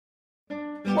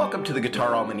Welcome to the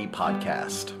Guitar on the Knee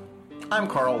podcast. I'm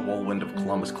Carl Woolwind of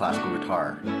Columbus Classical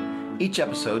Guitar. Each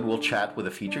episode we'll chat with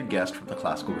a featured guest from the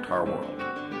classical guitar world.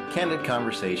 Candid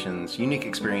conversations, unique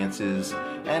experiences,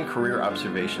 and career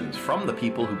observations from the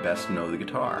people who best know the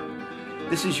guitar.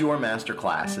 This is your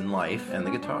masterclass in life and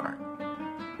the guitar.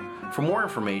 For more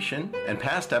information and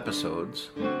past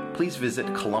episodes, please visit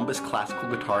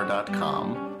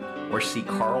columbusclassicalguitar.com or see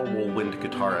Carl Woolwind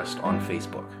Guitarist on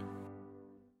Facebook.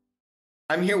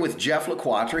 I'm here with Jeff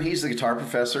LaQuatre. He's the guitar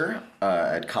professor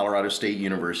at Colorado State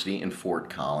University in Fort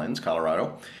Collins,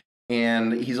 Colorado.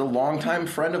 And he's a longtime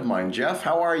friend of mine. Jeff,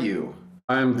 how are you?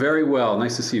 I'm very well.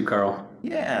 Nice to see you, Carl.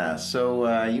 Yeah,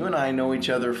 so you and I know each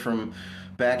other from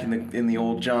back in the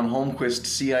old John Holmquist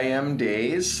CIM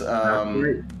days.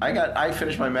 I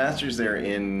finished my master's there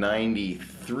in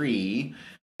 '93,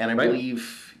 and I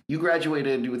believe you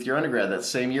graduated with your undergrad that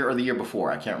same year or the year before.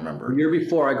 I can't remember. The year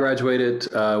before, I graduated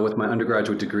with my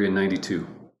undergraduate degree in '92.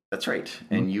 That's right.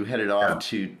 And you headed off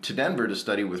to Denver to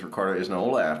study with Ricardo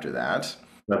Isnaola after that.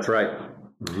 That's right.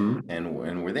 Mm-hmm.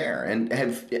 And we're there. And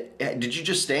did you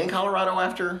just stay in Colorado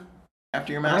after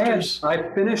your master's? I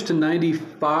finished in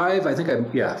 '95.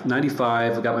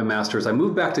 95. I got my master's. I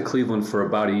moved back to Cleveland for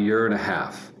about a year and a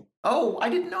half. Oh, I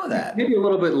didn't know that. Maybe a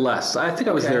little bit less. I think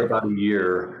I was there about a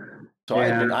year. So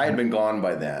I had been gone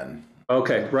by then.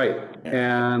 Okay, right.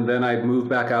 Yeah. And then I moved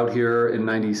back out here in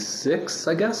 '96,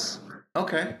 I guess.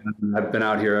 Okay. And I've been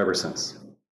out here ever since.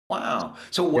 Wow.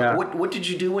 So what did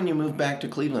you do when you moved back to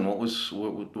Cleveland? What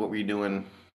were you doing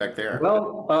back there?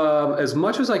 Well, as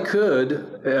much as I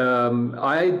could,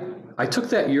 I took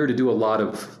that year to do a lot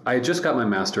of. I had just got my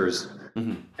master's.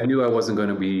 Mm-hmm. I knew I wasn't going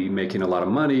to be making a lot of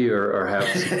money or have.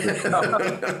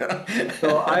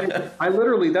 So I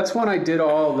literally, that's when I did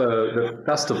all the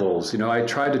festivals. You know, I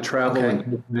tried to travel and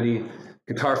do many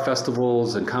guitar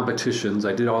festivals and competitions.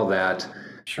 I did all that.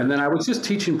 Sure. And then I was just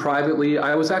teaching privately.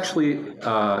 I was actually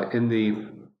in the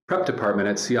prep department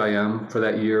at CIM for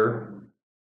that year.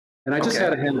 And I just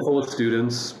had a handful of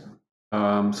students.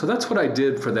 So that's what I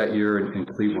did for that year in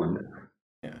Cleveland.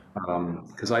 Yeah.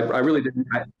 Because I really didn't.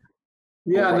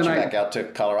 And then back out to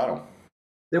Colorado.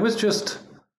 There was just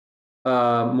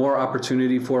more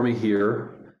opportunity for me here.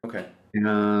 Okay.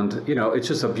 And, it's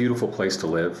just a beautiful place to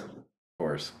live. Of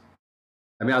course.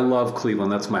 I mean, I love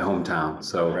Cleveland. That's my hometown.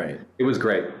 So It was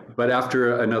great. But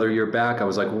after another year back, I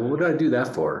was like, well, what did I do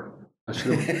that for? I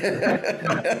should have.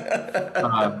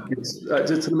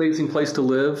 It's an amazing place to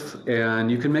live,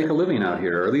 and you can make a living out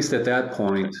here. Or at least at that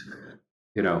point,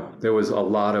 there was a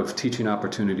lot of teaching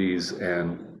opportunities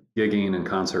and gigging and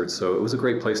concerts, so it was a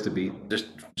great place to be. Just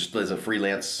as a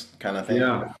freelance kind of thing.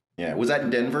 Yeah. Was that in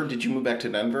Denver? Did you move back to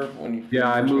Denver when you?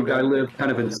 Yeah, I moved. I lived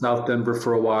kind of in South Denver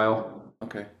for a while.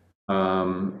 Okay.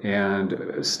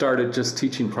 And started just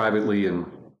teaching privately and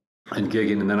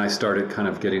gigging, and then I started kind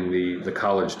of getting the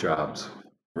college jobs.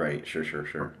 Right.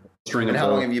 Sure. And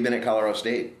how long have you been at Colorado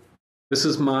State? This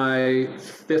is my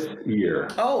 5th year.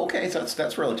 Oh, okay. So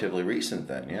that's relatively recent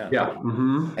then, yeah. Yeah.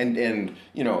 Mm-hmm. And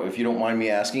if you don't mind me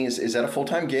asking, is that a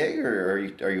full-time gig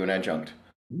or are you an adjunct?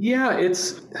 Yeah,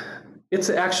 it's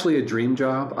actually a dream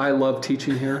job. I love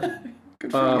teaching here.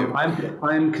 Good for you.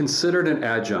 I'm considered an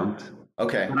adjunct.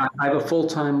 Okay. And I have a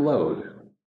full-time load.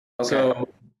 Okay. So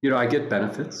I get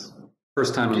benefits.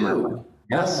 First time in my life.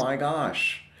 Yes. Oh my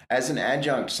gosh! As an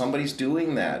adjunct, somebody's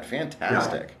doing that.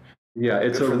 Fantastic. Yeah. Yeah,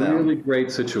 it's a really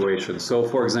great situation. So,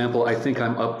 for example, I think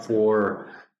I'm up for,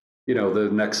 the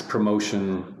next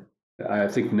promotion. I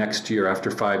think next year,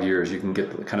 after 5 years, you can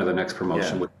get kind of the next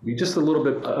promotion with just a little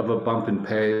bit of a bump in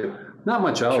pay. Not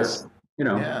much else,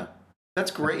 Yeah,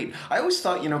 that's great. I always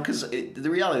thought, because the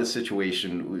reality of the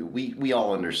situation, we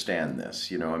all understand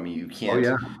this. I mean, you can't. Oh,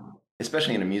 yeah.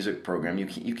 Especially in a music program,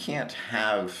 you can't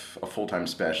have a full-time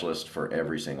specialist for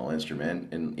every single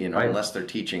instrument, and unless they're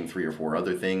teaching 3 or 4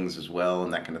 other things as well,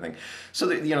 and that kind of thing. So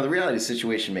the reality of the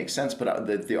situation makes sense. But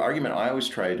the argument I always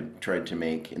tried to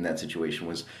make in that situation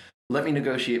was, let me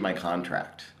negotiate my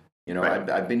contract.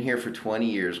 I've been here for 20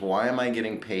 years. Why am I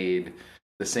getting paid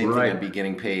the same thing I'd be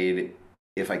getting paid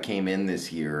if I came in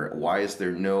this year? Why is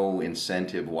there no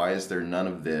incentive? Why is there none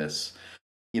of this?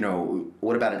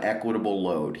 What about an equitable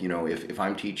load? If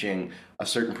I'm teaching a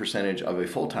certain percentage of a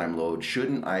full-time load,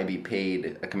 shouldn't I be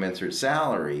paid a commensurate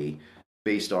salary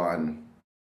based on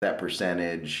that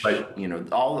percentage? Right.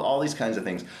 All these kinds of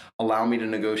things allow me to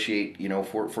negotiate,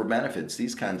 for benefits,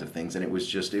 these kinds of things. And it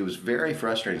was very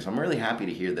frustrating. So I'm really happy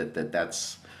to hear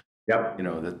that's,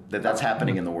 that's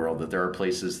happening in the world, that there are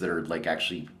places that are like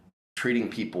actually treating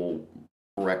people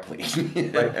correctly.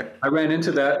 Right. I ran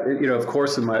into that, of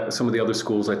course, in some of the other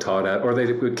schools I taught at, or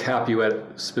they would cap you at a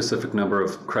specific number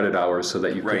of credit hours so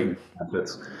that you couldn't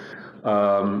benefits.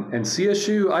 And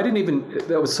CSU,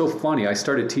 that was so funny. I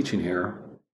started teaching here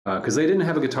because they didn't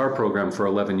have a guitar program for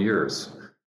 11 years.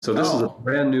 So this is a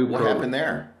brand new program. What happened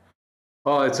there?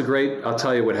 Oh, I'll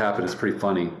tell you what happened. It's pretty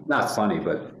funny. Not funny,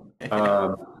 but,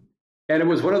 and it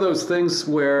was one of those things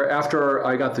where after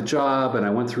I got the job and I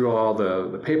went through all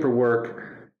the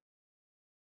paperwork,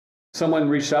 someone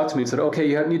reached out to me and said, okay,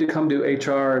 you need to come to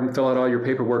HR and fill out all your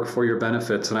paperwork for your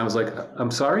benefits. And I was like,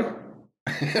 I'm sorry?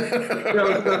 I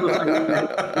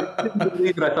didn't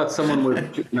believe it. I thought someone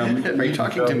would. Are you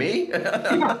talking to me?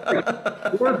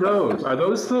 Who are those? Are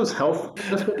those health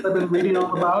benefits I've been reading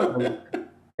all about?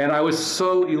 And I was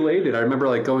so elated. I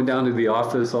remember going down to the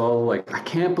office, all like, I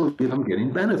can't believe I'm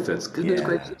getting benefits. Goodness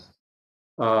gracious.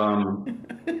 So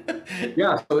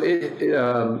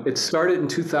it started in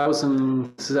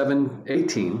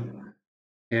 2018,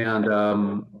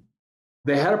 and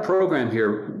they had a program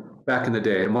here back in the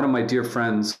day, and one of my dear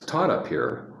friends taught up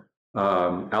here,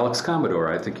 Alex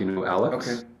Commodore. I think you know Alex.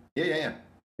 Okay. Yeah.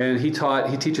 And he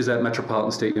teaches at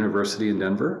Metropolitan State University in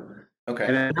Denver. Okay.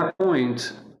 And at that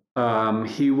point,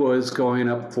 he was going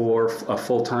up for a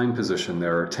full-time position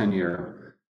there,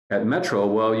 tenure at Metro.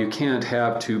 Well, you can't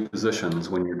have two positions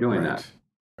when you're doing that.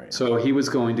 Right. So he was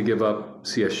going to give up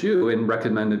CSU and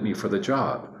recommended me for the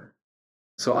job.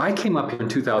 So I came up here in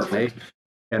 2008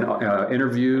 and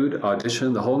interviewed,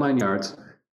 auditioned, the whole 9 yards,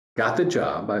 got the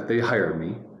job. They hired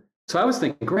me. So I was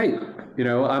thinking, great,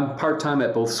 I'm part-time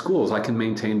at both schools. I can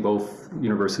maintain both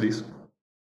universities.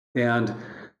 And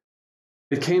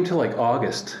it came to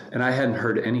August, and I hadn't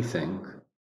heard anything.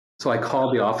 So I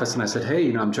called the office and I said,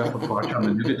 hey, I'm Jeff LaFosh. I'm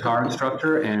a new guitar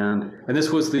instructor. And this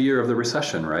was the year of the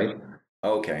recession, right?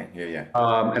 Okay, yeah.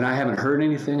 And I haven't heard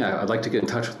anything. I'd like to get in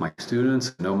touch with my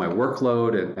students, know my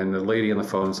workload. And the lady on the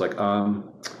phone's like,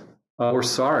 we're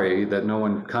sorry that no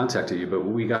one contacted you, but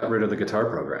we got rid of the guitar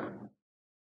program.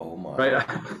 Oh my. Right?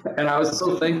 And I was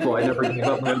so thankful I never gave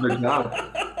up my other job.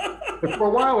 But for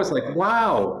a while I was like,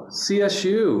 wow,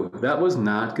 CSU, that was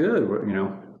not good,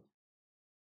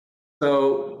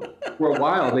 So for a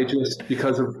while, they just,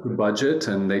 because of the budget,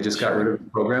 and they just got rid of the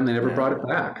program, they never brought it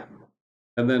back.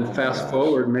 And then fast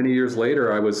forward many years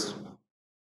later, I was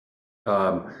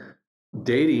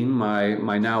dating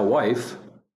my now wife,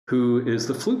 who is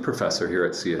the flute professor here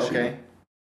at CSU. Okay.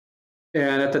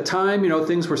 And at the time,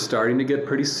 things were starting to get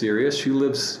pretty serious. She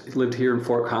lived here in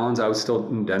Fort Collins. I was still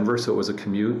in Denver, so it was a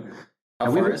commute.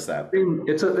 How far is that?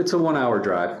 It's a 1 hour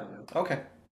drive. Okay.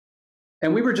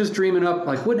 And we were just dreaming up,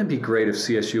 wouldn't it be great if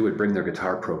CSU would bring their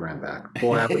guitar program back?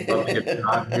 Boy, I would love to get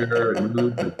out here and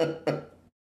move.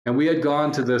 And we had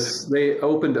gone to they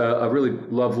opened a really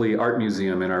lovely art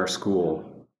museum in our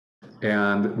school.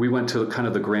 And we went to kind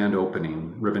of the grand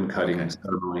opening, ribbon cutting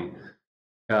ceremony.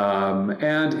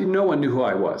 And no one knew who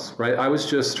I was, right? I was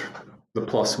just the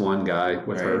 +1 guy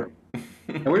with her.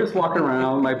 And we're just walking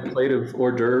around, my plate of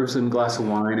hors d'oeuvres and glass of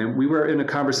wine. And we were in a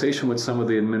conversation with some of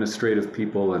the administrative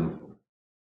people, and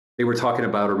they were talking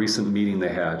about a recent meeting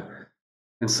they had.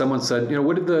 And someone said,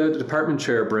 what did the department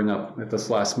chair bring up at this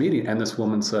last meeting? And this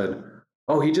woman said,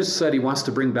 oh, he just said he wants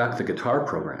to bring back the guitar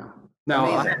program.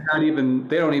 Now,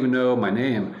 they don't even know my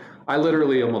name. I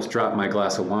literally almost dropped my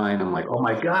glass of wine. I'm like, oh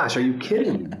my gosh, are you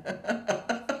kidding me?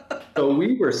 So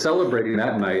we were celebrating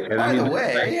that night. And By the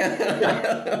way.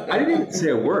 I didn't even say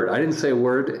a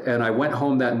word. And I went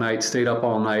home that night, stayed up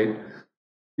all night,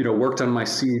 worked on my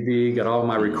CV, got all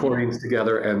my recordings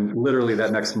together. And literally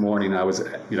that next morning I was,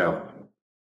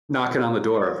 knocking on the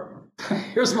door.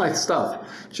 Here's my stuff,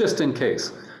 just in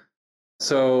case.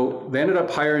 So they ended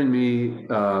up hiring me.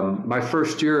 My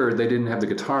first year, they didn't have the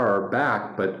guitar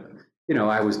back, but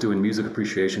I was doing music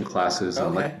appreciation classes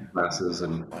and lecture classes,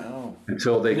 and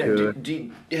until they could.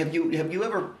 Have you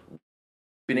ever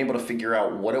been able to figure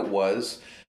out what it was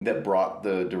that brought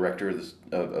the director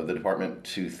of the department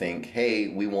to think, hey,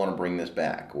 we want to bring this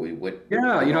back? I've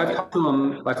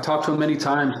talked to him many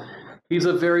times. He's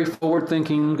a very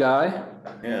forward-thinking guy.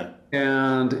 Yeah.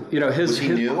 And his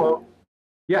new? Quote,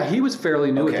 yeah, he was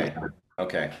fairly new at the time.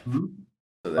 Okay. Mm-hmm.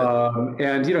 So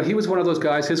and he was one of those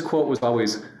guys. His quote was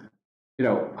always,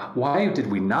 why did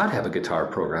we not have a guitar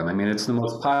program? I mean, it's the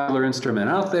most popular instrument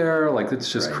out there.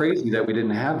 It's just crazy that we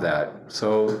didn't have that.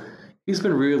 So he's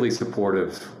been really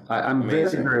supportive. I'm very,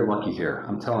 very lucky here.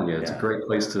 I'm telling you, it's a great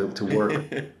place to work.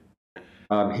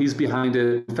 He's behind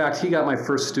it. In fact, he got my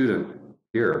first student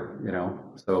here,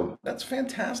 so. That's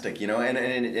fantastic, and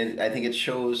I think it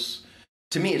shows,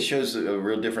 to me, it shows a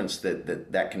real difference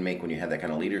that can make when you have that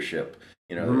kind of leadership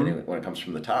and when it comes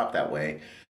from the top that way,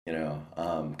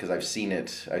 because I've seen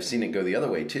it go the other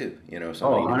way too.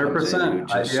 Somebody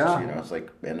 100%. Yeah. It's like,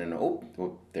 and then, oh,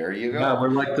 well, there you go. Yeah, we're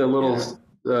like the little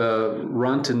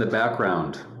runt in the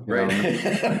background. Right.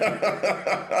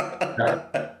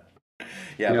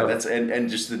 Yeah, but that's and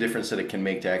just the difference that it can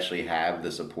make to actually have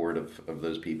the support of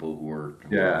those people who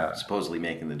are supposedly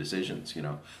making the decisions.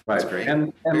 That's great.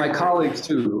 And my colleagues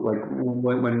too. Like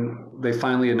when they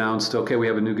finally announced, okay, we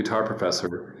have a new guitar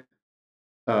professor.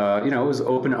 It was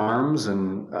open arms,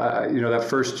 and that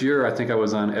first year, I think I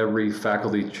was on every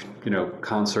faculty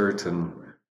concert, and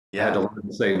I had to learn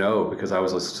to say no because I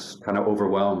was just kind of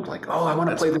overwhelmed. Like, oh, I want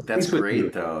to play this. That's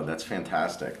great, though. That's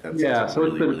fantastic. So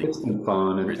it's been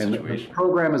fun, and the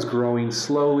program is growing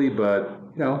slowly, but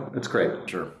it's great.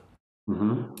 Sure.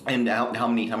 Mm-hmm. And how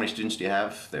many students do you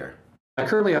have there? I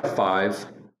currently have 5.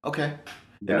 Okay.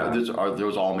 Yeah. Are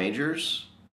those all majors?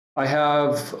 I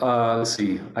have let's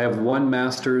see. I have one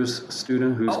master's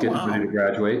student who's getting ready to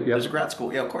graduate. Yep. There's a grad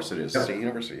school. Yeah, of course it is. Yep. State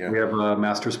University. Yeah. We have a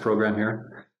master's program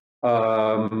here.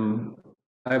 I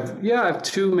have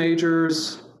 2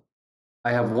 majors.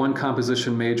 I have 1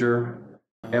 composition major,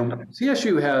 and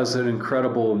CSU has an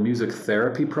incredible music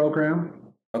therapy program.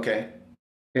 Okay.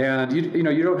 And you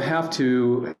don't have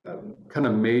to kind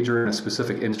of major in a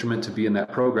specific instrument to be in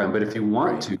that program, but if you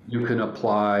want to, you can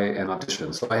apply and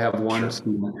audition. So I have one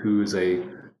student who's a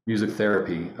music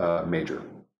therapy major.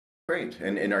 Great.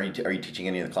 And are you teaching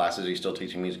any of the classes? Are you still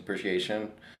teaching music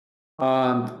appreciation?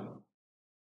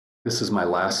 This is my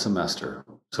last semester,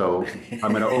 so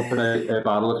I'm going to open a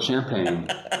bottle of champagne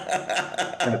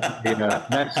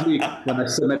next week when I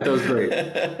submit those grades.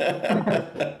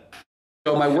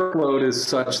 So my workload is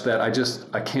such that I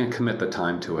can't commit the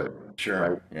time to it.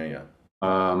 Sure. Right? Yeah.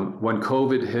 When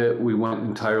COVID hit, we went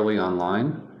entirely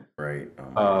online. Right.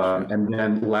 And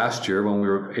then last year, when we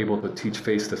were able to teach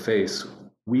face-to-face,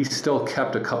 we still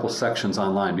kept a couple sections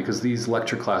online because these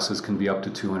lecture classes can be up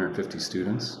to 250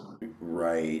 students.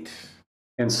 Right.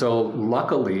 And so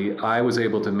luckily, I was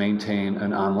able to maintain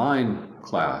an online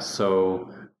class.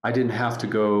 So I didn't have to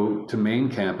go to main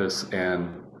campus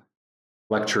and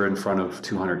lecture in front of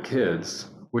 200 kids,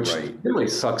 which really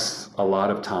sucks a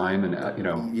lot of time and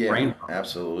brain.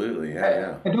 Absolutely.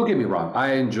 Yeah. And don't get me wrong,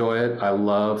 I enjoy it.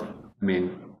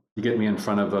 You get me in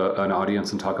front of an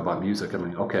audience and talk about music.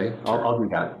 Okay, I'll do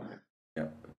that. Yeah.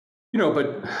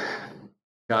 But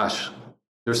gosh,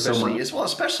 there's so much.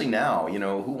 Especially now,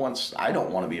 who wants? I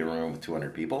don't want to be in a room with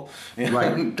 200 people.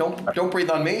 Right. Don't breathe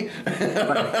on me.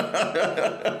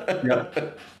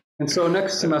 Yeah. And so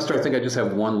next semester, I think I just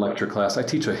have 1 lecture class. I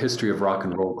teach a history of rock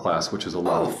and roll class, which is a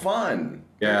lot. Oh, fun!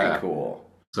 Yeah. Very cool.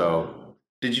 So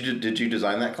did you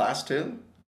design that class too?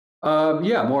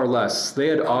 Yeah, more or less. They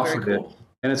had offered it,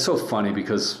 and it's so funny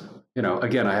because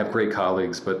again, I have great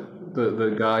colleagues, but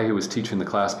the guy who was teaching the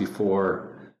class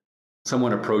before,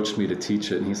 someone approached me to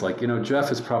teach it, and he's like, Jeff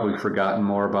has probably forgotten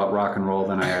more about rock and roll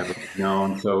than I ever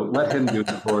known, so let him do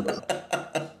the course.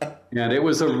 And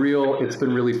it's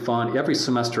been really fun. Every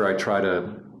semester I try to,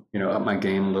 up my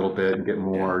game a little bit and get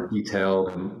more detailed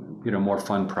and, more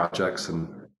fun projects,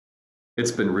 and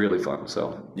it's been really fun.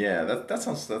 So yeah, that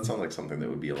sounds like something that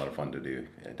would be a lot of fun to do.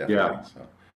 Yeah, definitely. Yeah.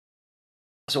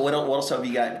 So what else have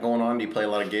you got going on? Do you play a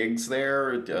lot of gigs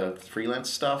there? Freelance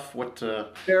stuff? What?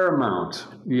 Fair amount.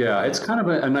 Yeah, it's kind of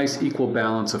a nice equal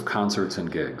balance of concerts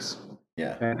and gigs.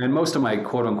 Yeah. And most of my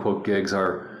quote unquote gigs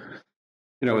are,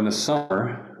 in the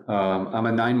summer. I'm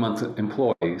a 9-month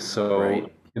employee, so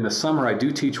in the summer I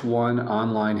do teach 1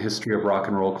 online history of rock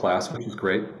and roll class, which is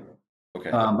great.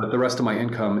 Okay. But the rest of my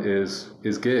income is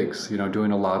gigs,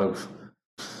 doing a lot of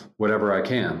whatever I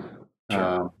can.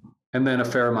 Sure. And then a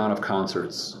fair amount of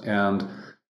concerts. And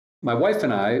my wife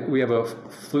and I, we have a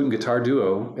flute and guitar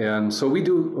duo, and so we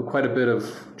do quite a bit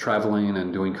of traveling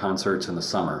and doing concerts in the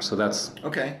summer. So that's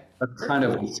kind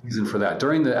of the season for that.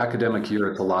 During the academic year,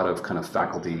 it's a lot of kind of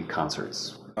faculty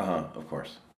concerts. Of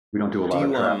course. We don't do a lot of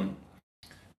travel.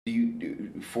 Do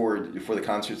you for the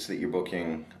concerts that you're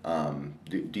booking?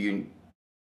 Do you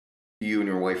and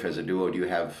your wife as a duo? Do you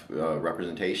have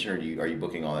representation, or are you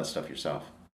booking all that stuff yourself?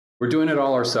 We're doing it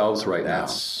all ourselves now.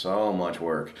 That's so much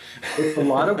work. It's a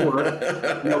lot of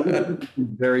work. We've been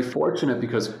very fortunate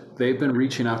because they've been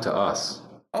reaching out to us.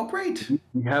 Oh, great.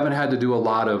 We haven't had to do a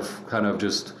lot of kind of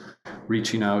just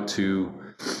reaching out to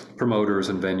promoters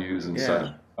and venues and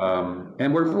such.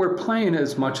 And we're playing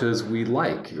as much as we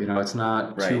like. It's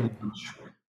not too much,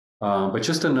 but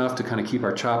just enough to kind of keep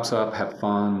our chops up, have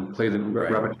fun, play the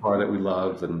repertoire that we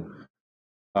love. And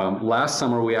last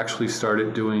summer, we actually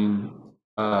started doing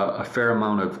a fair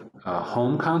amount of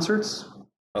home concerts.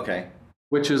 Okay.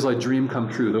 which is like dream come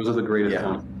true. Those are the greatest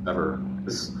concerts ever.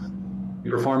 Because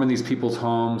you perform in these people's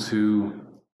homes who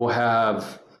will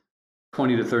have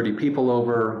 20 to 30 people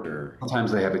over. Sure.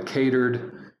 Sometimes they have it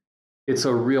catered. It's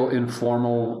a real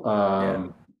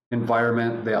informal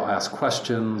environment. They'll ask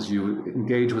questions. You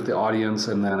engage with the audience,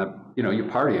 and then you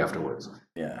party afterwards.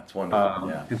 Yeah, it's wonderful.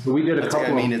 And so we did a couple.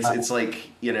 I mean, it's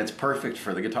like it's perfect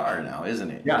for the guitar now, isn't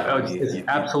it? Yeah,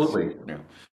 absolutely.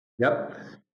 Yep.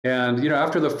 And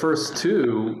after the first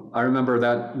two, I remember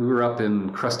that we were up in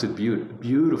Crested Butte,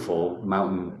 beautiful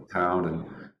mountain town, and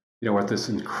we're at this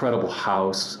incredible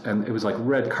house, and it was like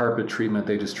red carpet treatment.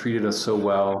 They just treated us so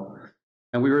well,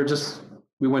 and we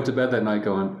went to bed that night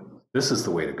going, "This is the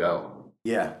way to go."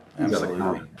 Yeah,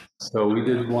 absolutely. So we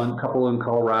did one couple in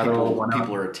Colorado.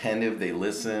 People are attentive. They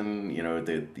listen.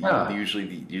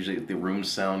 Usually the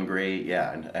rooms sound great.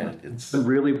 Yeah, and it's been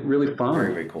really, really fun.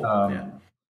 Very, very cool.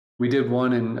 We did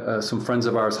one in some friends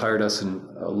of ours hired us in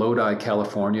Lodi,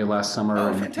 California last summer.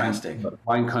 Oh, fantastic!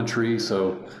 Wine country.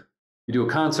 So you do a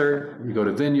concert, you go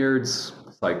to vineyards.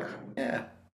 It's like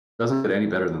doesn't get any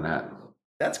better than that.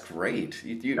 That's great.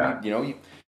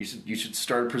 You should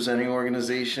start presenting an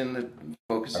organization that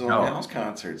focuses on house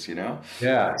concerts,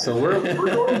 Yeah, so we're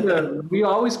going to, we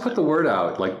always put the word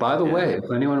out, like, by the way,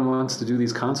 if anyone wants to do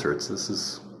these concerts, this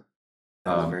is...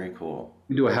 That's very cool.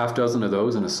 You do a half dozen of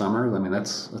those in a summer, I mean,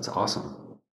 that's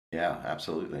awesome. Yeah,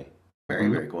 absolutely. Very,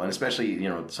 very cool. And especially,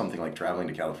 something like traveling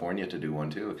to California to do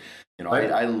one too.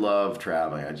 I love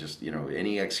traveling. I just,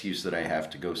 any excuse that I have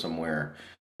to go somewhere,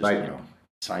 just,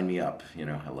 sign me up.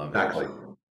 I love it. Exactly.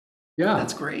 Yeah,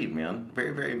 that's great, man.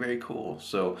 Very, very, very cool.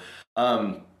 So,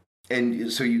 and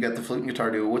so you got the flute and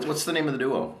guitar duo. What's the name of the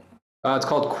duo? It's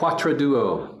called Quattro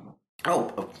Duo.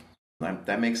 Oh,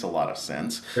 that makes a lot of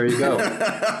sense. There you go.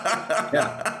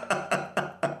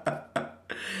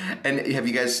 And have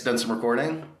you guys done some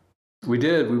recording? We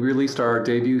did. We released our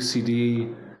debut CD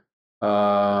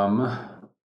 2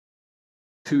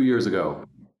 years ago.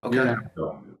 Okay. Year and a half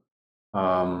ago.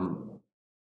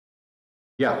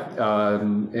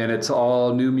 And it's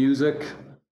all new music.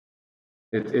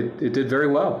 It did very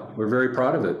well. We're very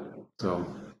proud of it. So,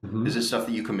 Is this stuff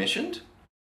that you commissioned?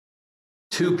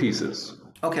 2 pieces.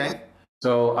 Okay.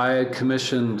 So I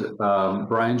commissioned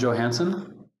Brian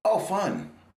Johansson. Oh,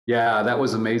 fun. Yeah, that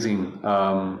was amazing.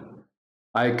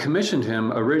 I commissioned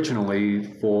him originally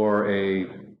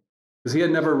because he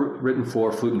had never written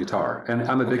for flute and guitar, and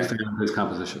I'm a big fan of his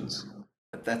compositions.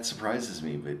 That surprises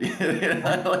me, but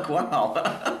I'm like, wow.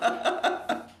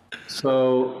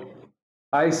 So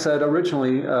I said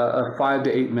originally a 5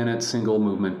 to 8 minute single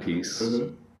movement piece,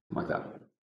 something like that.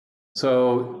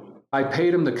 So I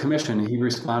paid him the commission. He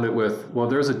responded with, well,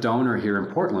 there's a donor here in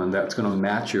Portland that's going to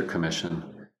match your commission.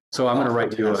 So I'm going to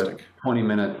write you a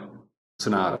 20-minute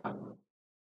sonata.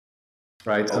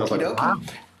 Right? So I was like, wow.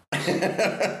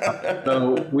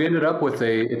 So we ended up with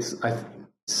a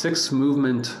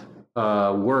 6-movement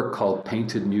work called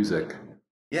Painted Music.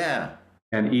 Yeah.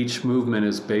 And each movement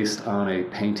is based on a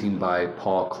painting by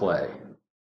Paul Klee.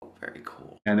 Very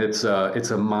cool. And it's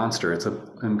a monster. It's an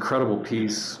incredible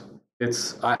piece.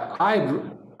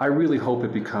 I really hope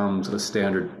it becomes a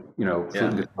standard, flute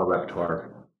and guitar repertoire.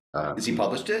 Has he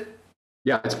published it?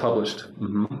 Yeah, it's published.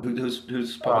 Mm-hmm.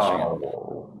 Who's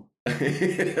publishing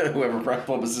it? Whoever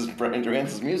publishes Brian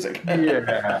Johansson's music.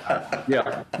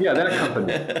 Yeah, that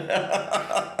company.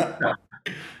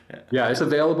 Yeah, it's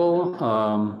available.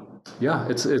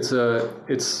 It's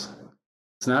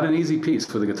not an easy piece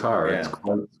for the guitar. Yeah. It's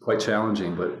quite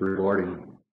challenging, but rewarding.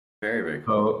 Very, very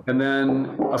cool. And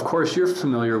then, of course, you're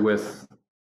familiar with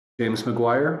James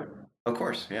McGuire. Of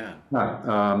course, yeah.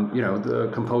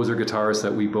 The composer guitarist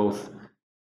that we both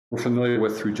were familiar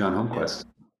with through John Holmquist.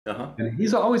 Uh-huh. And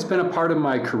he's always been a part of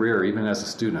my career, even as a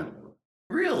student.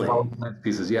 Really?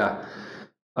 Pieces, yeah.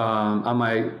 On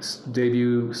my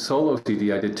debut solo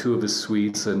CD, I did 2 of his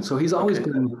suites, and so he's always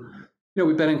been,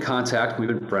 we've been in contact, we've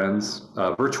been friends,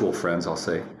 virtual friends, I'll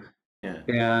say. Yeah.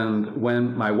 And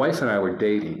when my wife and I were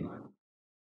dating,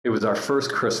 it was our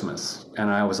first Christmas, and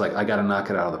I was like, I got to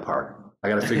knock it out of the park. I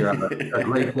got to figure out a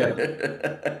great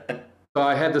hit. So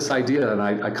I had this idea, and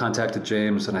I contacted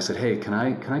James, and I said, "Hey, can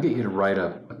I get you to write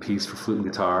a piece for flute and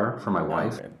guitar for my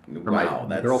wife, for my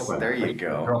girlfriend?" There you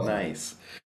go. Nice.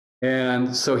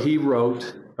 And so he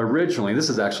wrote originally. This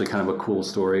is actually kind of a cool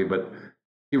story, but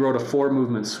he wrote a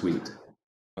 4-movement suite.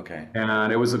 Okay.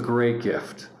 And it was a great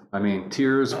gift. I mean,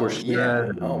 tears were shed.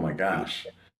 Yeah. Oh my gosh.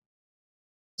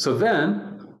 So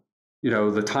then,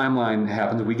 the timeline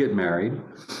happened. We get married,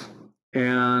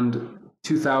 and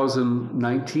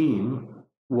 2019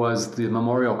 was the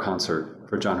memorial concert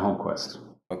for John Holmquist.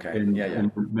 Okay.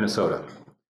 In Minnesota.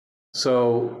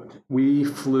 So we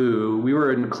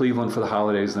were in Cleveland for the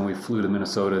holidays, then we flew to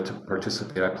Minnesota to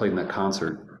participate. I played in that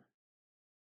concert.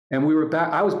 And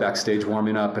I was backstage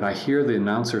warming up, and I hear the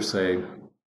announcer say,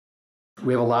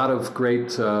 we have a lot of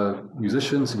great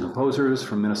musicians and composers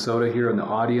from Minnesota here in the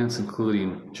audience,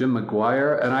 including Jim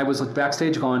McGuire. And I was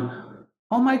backstage going,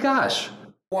 oh my gosh.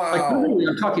 Wow. Like, literally,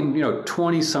 I'm talking,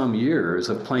 20 some years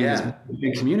of playing this and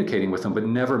communicating with them, but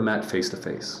never met face to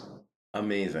face.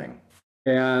 Amazing.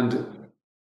 And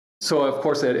so, of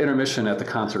course, at intermission at the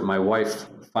concert, my wife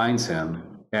finds him.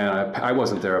 And I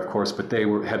wasn't there, of course, but they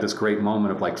had this great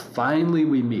moment of like, finally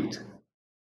we meet.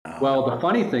 Well, the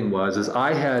funny thing is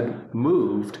I had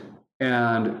moved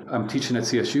and I'm teaching at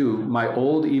CSU. My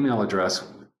old email address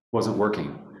wasn't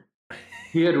working.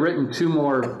 He had written 2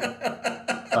 more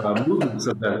movements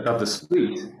of the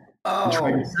suite and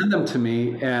tried to send them to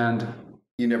me, and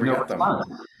you never got them.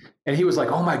 And he was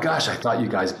like, "Oh my gosh, I thought you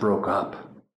guys broke up."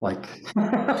 Like,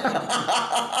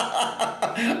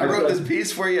 I wrote this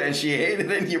piece for you, and she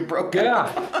hated it, and you broke up.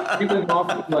 Yeah, he was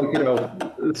off,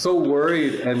 so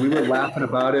worried, and we were laughing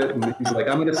about it. And he's like,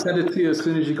 "I'm going to send it to you as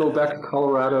soon as you go back to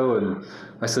Colorado." And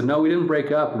I said, "No, we didn't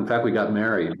break up. In fact, we got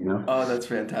married." Oh, that's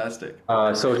fantastic.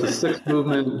 So it's a 6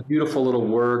 movement, beautiful little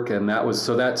work, and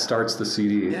that starts the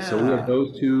CD. Yeah. So we have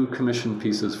those 2 commissioned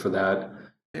pieces for that,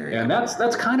 and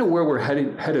that's kind of where we're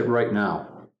headed right now.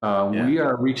 We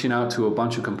are reaching out to a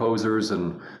bunch of composers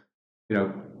and,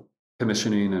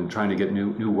 commissioning and trying to get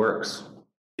new works.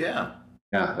 Yeah.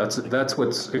 Yeah, that's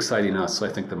what's exciting us, I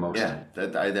think, the most. Yeah,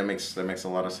 that makes a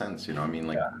lot of sense.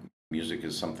 Music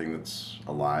is something that's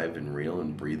alive and real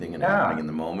and breathing and happening in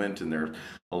the moment. And there are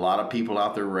a lot of people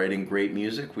out there writing great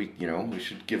music. We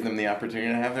should give them the opportunity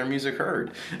to have their music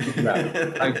heard.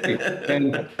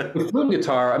 And with flute and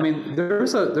guitar, I mean,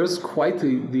 there's quite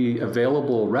the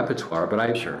available repertoire. But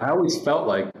I always felt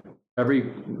like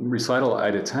every recital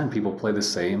I'd attend, people play the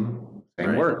same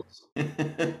words.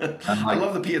 I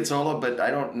love the Piazzolla, but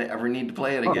I don't ever need to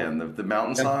play it again. The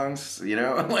mountain songs, I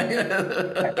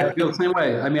feel the same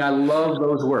way. I mean, I love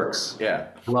those works. Yeah.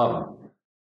 Love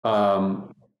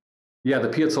them. The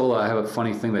Piazzolla, I have a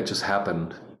funny thing that just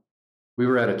happened. We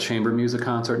were at a chamber music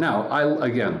concert. Now,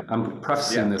 I'm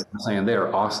prefacing this by saying they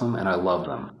are awesome and I love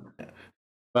them.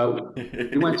 But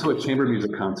we went to a chamber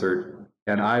music concert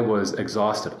and I was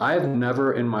exhausted. I have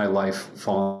never in my life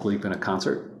fallen asleep in a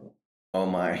concert. Oh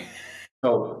my.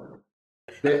 So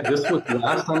this was the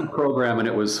last on the program, and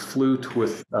it was flute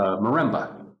with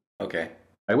marimba. Okay.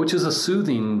 Which is a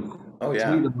soothing. Oh, yeah.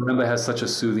 To me, the marimba has such a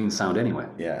soothing sound anyway.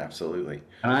 Yeah, absolutely.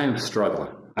 And I am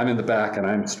struggling. I'm in the back, and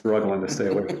I'm struggling to stay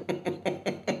awake.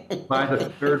 By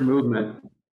the 3rd movement,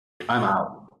 I'm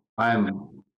out.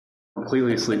 I'm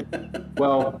completely asleep.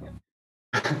 Well,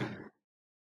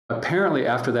 apparently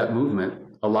after that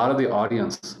movement, a lot of the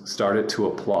audience started to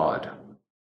applaud.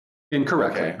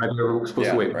 Incorrectly. Okay. I was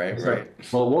supposed to wait. Right.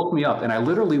 Well, it woke me up, and I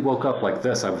literally woke up like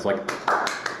this. I was like,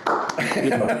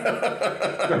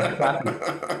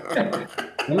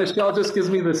 and Michelle just gives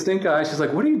me the stink eye. She's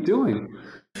like, "What are you doing?"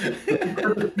 I've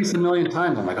heard this piece a million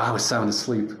times. I'm like, "Oh, I was sound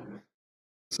asleep."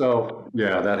 So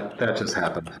yeah, that just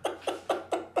happened.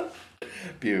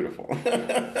 Beautiful.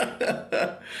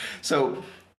 So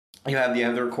you have the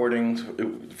recordings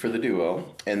for the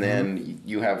duo, and then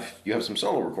you have some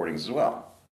solo recordings as well.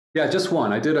 Yeah, just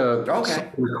one. I did a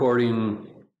recording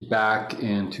back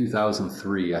in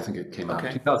 2003. I think it came out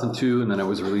 2002, and then it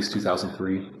was released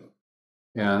 2003.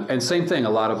 And same thing. A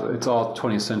lot of it's all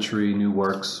 20th century new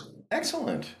works.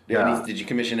 Excellent. Did you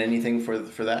commission anything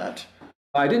for that?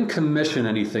 I didn't commission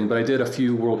anything, but I did a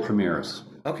few world premieres.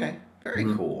 Okay, very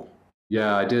cool.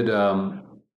 Yeah, I did.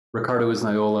 Ricardo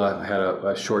Isnaiola had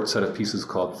a short set of pieces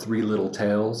called 3 Little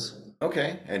Tales.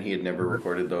 Okay, and he had never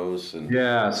recorded those.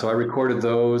 So I recorded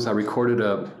those. I recorded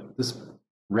this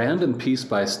random piece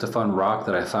by Stefan Rock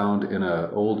that I found in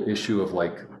an old issue of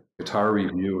Guitar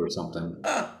Review or something.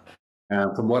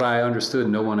 And from what I understood,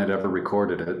 no one had ever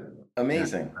recorded it.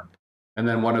 Amazing. And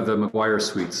then one of the McGuire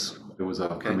suites. It was a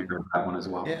premiere of that one as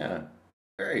well. Yeah,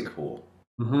 very cool.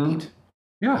 Mm-hmm. Neat.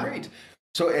 Yeah, great.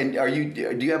 So, and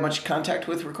do you have much contact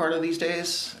with Ricardo these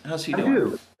days? How's he doing? I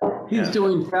do. He's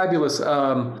doing fabulous.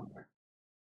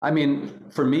 I mean,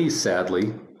 for me,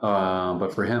 sadly, but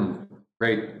for him,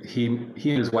 great. He and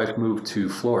his wife moved to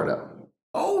Florida.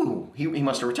 Oh, he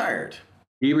must have retired.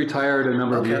 He retired a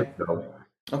number of years ago.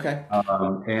 Okay.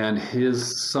 And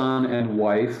his son and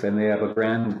wife, and they have a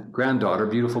granddaughter,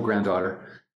 beautiful granddaughter,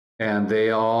 and they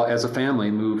all, as a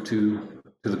family, moved to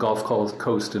the Gulf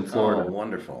Coast in Florida. Oh,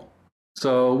 wonderful.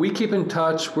 So we keep in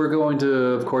touch. We're going to,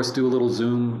 of course, do a little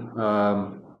Zoom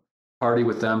party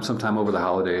with them sometime over the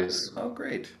holidays. Oh,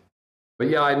 great. but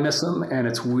yeah, I miss him, and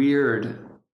it's weird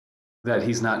that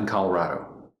he's not in Colorado.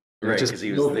 Right, because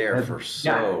he was there for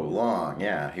so long.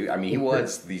 Yeah, he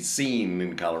was the scene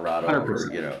in Colorado.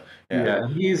 100%. You know,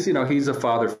 yeah, he's a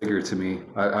father figure to me.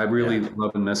 I really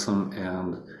love and miss him,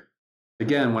 and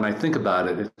again, when I think about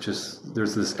it, it's just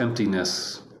there's this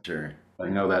emptiness. Sure.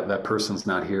 That person's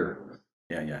not here.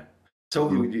 Yeah. So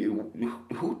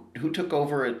who took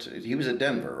over he was at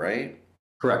Denver, right?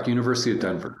 Correct, University of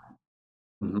Denver.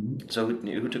 Mm-hmm. So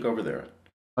who took over there?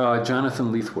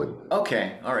 Jonathan Leithwood.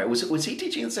 Okay, all right. Was he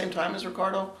teaching at the same time as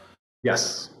Ricardo?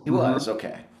 Yes. He was,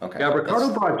 okay. Yeah,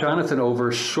 Ricardo brought Jonathan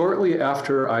over shortly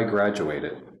after I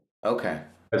graduated. Okay.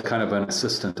 As kind of an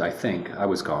assistant, I think. I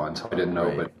was gone, so I didn't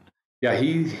know, but yeah,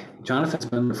 Jonathan's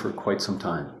been there for quite some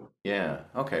time. Yeah,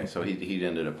 okay, so he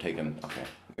ended up taking, okay,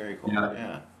 very cool,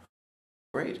 yeah.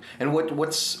 Great. And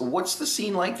what's the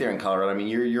scene like there in Colorado? I mean,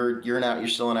 you're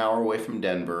still an hour away from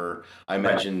Denver. I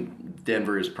imagine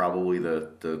Denver is probably the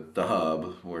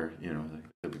hub where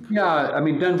Yeah, I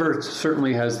mean, Denver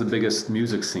certainly has the biggest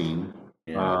music scene.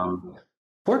 Yeah.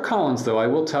 Fort Collins, though, I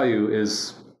will tell you,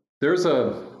 is there's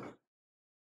an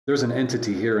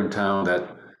entity here in town that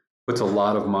puts a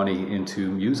lot of money into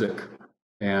music,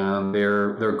 and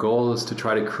their goal is to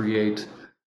try to create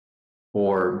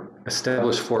or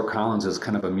establish Fort Collins as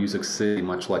kind of a music city,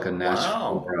 much like a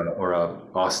Nashville or a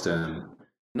Austin.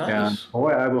 Nice. And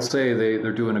boy, I will say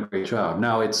they're doing a great job.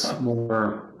 Now it's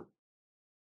more,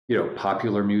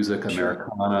 popular music,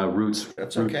 Americana, roots.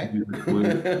 That's okay. Music,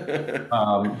 blues.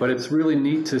 But it's really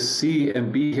neat to see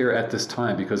and be here at this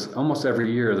time because almost every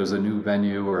year there's a new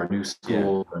venue or a new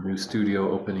school or a new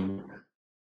studio opening.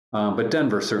 But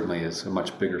Denver certainly is a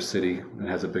much bigger city and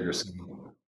has a bigger scene.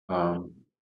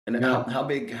 And how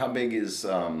big is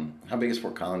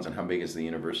Fort Collins, and how big is the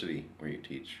university where you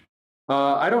teach?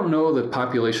 I don't know the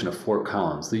population of Fort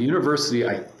Collins. The university,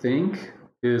 I think,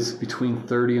 is between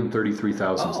 30 and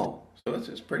 33,000. Oh, so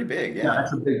it's pretty big. Yeah,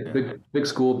 it's a big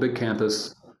school, big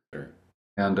campus,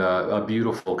 and a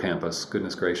beautiful campus.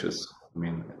 Goodness gracious! I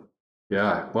mean,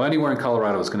 yeah. Well, anywhere in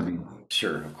Colorado is going to be.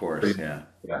 Sure, of course. Yeah.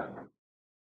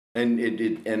 And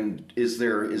is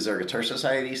there a Guitar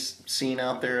Society scene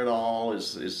out there at all?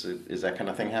 Is that kind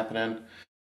of thing happening?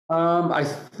 I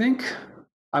think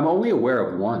I'm only aware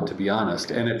of one, to be honest,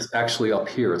 and it's actually up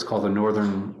here. It's called the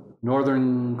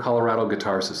Northern Colorado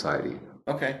Guitar Society.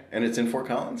 Okay, and it's in Fort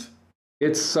Collins?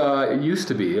 It used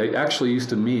to be. I actually used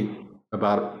to meet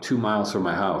about 2 miles from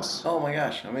my house. Oh my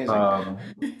gosh, amazing.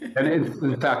 And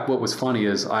in fact, what was funny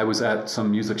is I was at some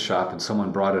music shop and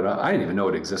someone brought it up. I didn't even know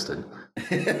it existed.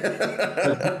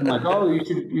 I'm like, oh,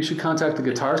 you should contact the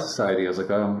Guitar Society. I was like,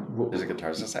 there's a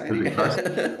Guitar Society?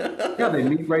 Yeah, they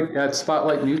meet right at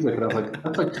Spotlight Music. And I was like,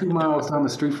 that's like 2 miles down the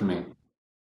street from me.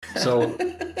 So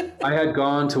I had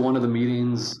gone to one of the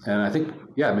meetings, and I think,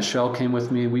 Michelle came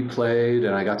with me. We played,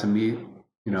 and I got to meet,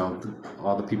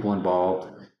 all the people involved.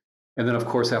 And then, of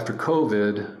course, after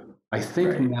COVID, I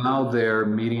think now they're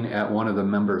meeting at one of the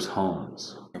members'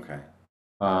 homes. Okay.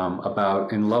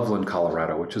 About in Loveland,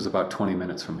 Colorado, which is about 20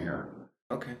 minutes from here.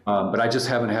 Okay. But I just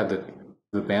haven't had the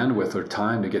bandwidth or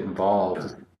time to get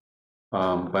involved.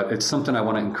 But it's something I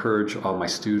want to encourage all my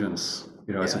students.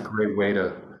 It's a great way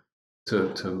to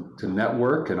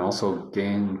network and also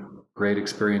gain great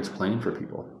experience playing for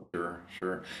people.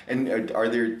 Sure. And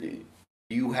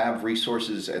do you have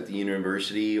resources at the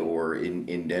university or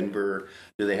in Denver?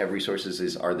 Do they have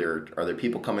resources? Are there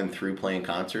people coming through playing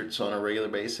concerts on a regular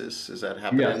basis? Is that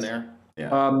happening there? Yeah.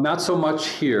 Not so much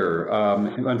here.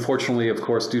 Unfortunately, of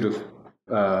course, due to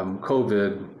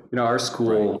COVID, our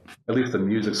school, at least the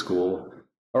music school,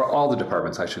 or all the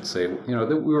departments, I should say, we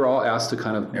were all asked to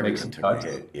kind of make some cuts.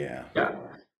 Yeah.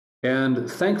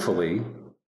 And thankfully,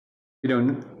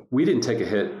 we didn't take a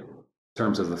hit in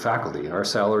terms of the faculty. Our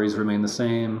salaries remain the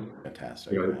same.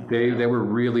 Fantastic. They were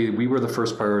we were the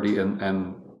first priority,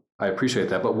 and I appreciate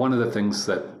that. But one of the things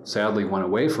that sadly went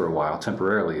away for a while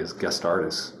temporarily is guest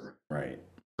artists. Right.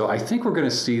 So I think we're going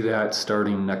to see that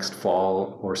starting next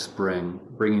fall or spring,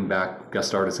 bringing back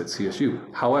guest artists at CSU.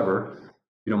 However,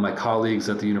 my colleagues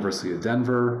at the University of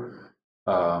Denver,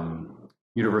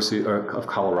 University of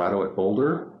Colorado at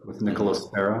Boulder with Nicholas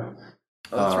Pera.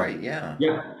 Oh, that's right. Yeah.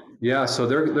 Yeah. So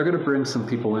they're going to bring some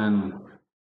people in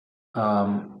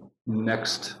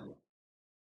next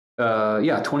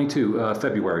 22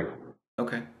 February.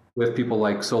 Okay. With people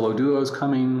like solo duos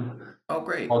coming. Oh,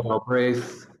 great. Paul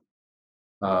Galbraith,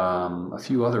 a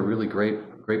few other really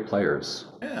great players.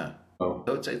 Yeah. So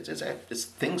it's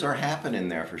things are happening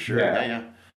there for sure. Yeah.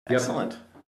 Excellent. Yep.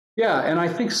 Yeah, and I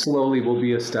think slowly we'll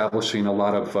be establishing a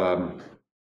lot of,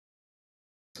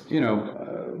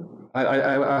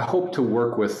 I hope to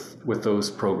work with those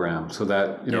programs so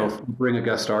that, you know, if we bring a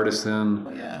guest artist in,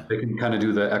 they can kind of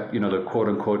do the, you know, the quote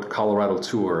unquote Colorado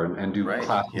tour and do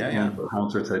classes and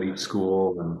concerts at each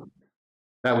school. And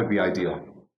that would be ideal.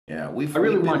 Yeah, I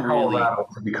really want Colorado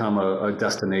to become a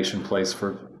destination place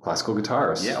for classical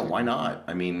guitarists. Yeah, why not?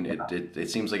 I mean, it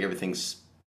seems like everything's,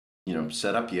 you know,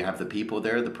 set up. You have the people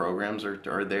there, the programs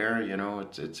are there. You know,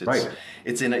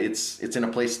 it's in a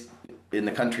place in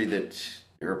the country that,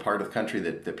 or a part of the country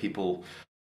that people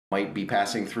might be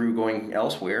passing through going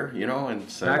elsewhere, you know, and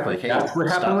so like, hey, that's what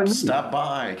happened stop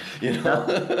by, you know.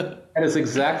 That is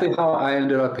exactly how I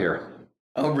ended up here.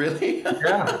 Oh, really?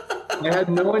 Yeah. I had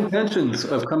no intentions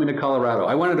of coming to Colorado.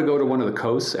 I wanted to go to one of the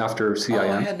coasts after CIM.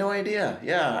 Oh, I had no idea.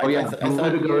 Yeah. Oh, yeah. I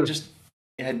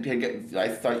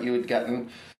thought you had gotten,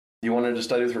 you wanted to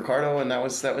study with Ricardo, and that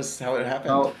was how it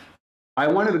happened. Oh, I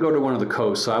wanted to go to one of the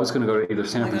coasts, so I was going to go to either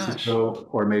San Francisco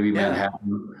or maybe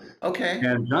Manhattan. Okay.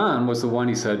 And John was the one.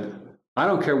 He said, "I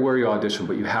don't care where you audition,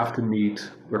 but you have to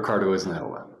meet Ricardo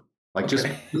Isnella. Like, just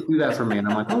do that for me." And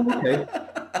I'm like, "Oh, okay."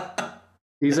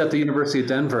 He's at the University of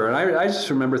Denver, and I just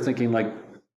remember thinking, like,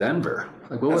 Denver?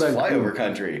 Like, what would I do? Flyover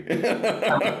country. I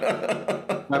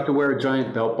have to wear a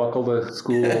giant belt buckle to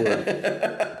school. So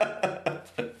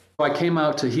I came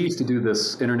out to, he used to do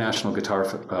this International Guitar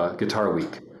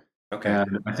Week. Okay.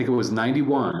 And I think it was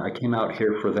 91. I came out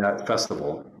here for that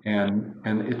festival, and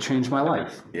it changed my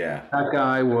life. Yeah. That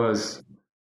guy was,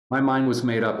 my mind was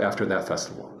made up after that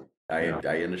festival. I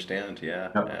understand. Yeah.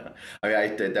 Yeah. I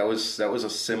mean, that was a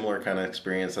similar kind of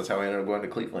experience. That's how I ended up going to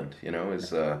Cleveland. You know,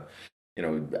 you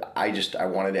know, I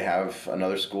wanted to have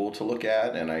another school to look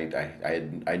at, and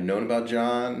I'd known about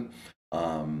John.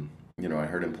 You know, I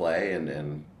heard him play,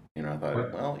 and you know, I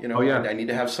thought, well, you know, I need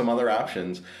to have some other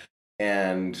options.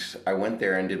 And I went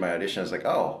there and did my audition. I was like,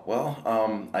 oh, well,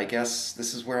 I guess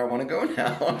this is where I want to go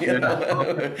now. You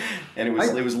know? And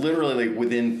it was literally like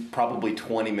within probably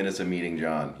 20 minutes of meeting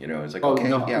John. You know, it was like,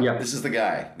 this is the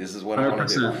guy. This is what 100%. I want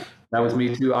to do. That was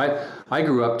me too. I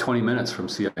grew up 20 minutes from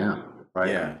CIM, right?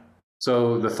 Yeah.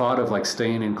 So the thought of like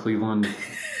staying in Cleveland,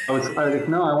 I was like,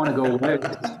 no, I want to go away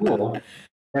to school.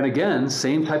 And again,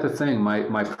 same type of thing.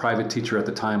 My private teacher at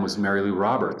the time was Mary Lou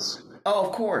Roberts. Oh,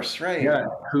 of course, right. Yeah,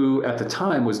 who at the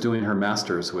time was doing her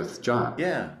master's with John.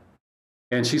 Yeah.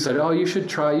 And she said, oh, you should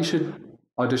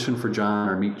audition for John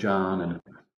or meet John. And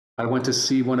I went to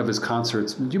see one of his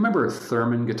concerts. Do you remember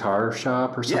Thurman Guitar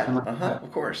Shop or something like that?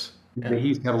 Of course. Yeah. He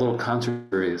used to have a little concert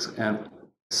series. And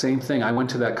same thing, I went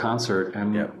to that concert,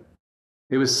 and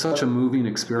it was such a moving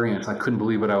experience. I couldn't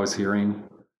believe what I was hearing.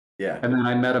 Yeah. And then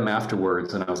I met him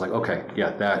afterwards, and I was like, okay, yeah,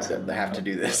 that's it. I have to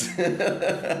do this.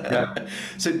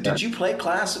 So did you play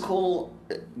classical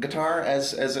guitar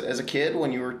as a kid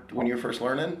when you were first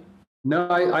learning? No,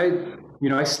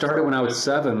 I started when I was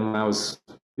 7, when I was,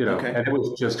 and it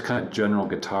was just kind of general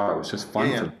guitar. It was just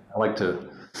fun for me. I like to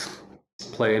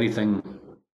play anything.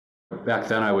 Back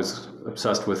then I was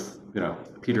obsessed with,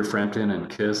 Peter Frampton and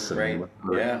Kiss. And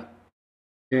yeah.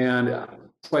 And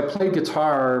so I played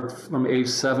guitar from age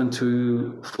 7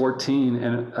 to 14,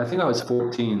 and I think I was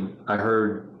 14. I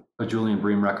heard a Julian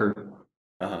Bream record,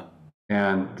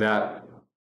 and that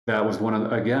was one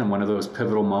of those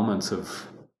pivotal moments of,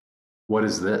 what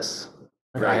is this?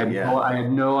 I had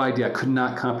no idea. I could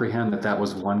not comprehend that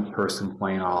was one person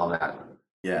playing all of that.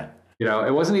 Yeah.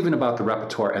 It wasn't even about the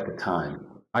repertoire at the time.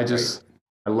 I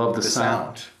love the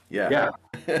sound. Yeah.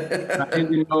 I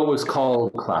didn't know it was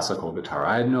called classical guitar.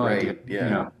 I had no idea.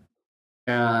 Yeah.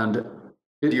 And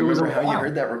do you remember how you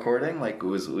heard that recording? Like,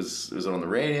 was it on the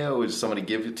radio? Was somebody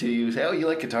give it to you? Say, oh, you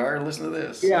like guitar? Listen to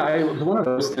this. Yeah, it was one of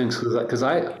those things because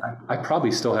I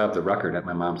probably still have the record at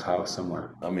my mom's house somewhere.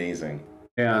 Amazing.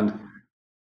 And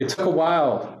it took a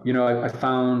while. I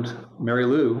found Mary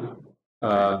Lou.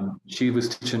 She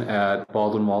was teaching at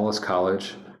Baldwin Wallace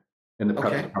College in the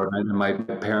prep department, and my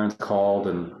parents called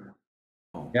and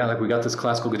we got this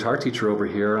classical guitar teacher over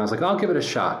here, and I was like, I'll give it a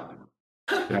shot.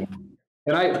 And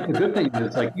the good thing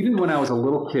is, like, even when I was a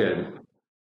little kid,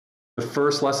 the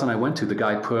first lesson I went to, the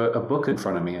guy put a book in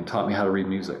front of me and taught me how to read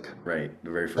music. Right, the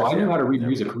very first. So I knew how to read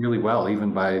music really well,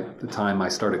 even by the time I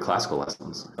started classical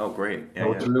lessons. Oh, great!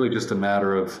 So it's really just a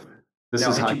matter of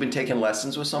Had you been taking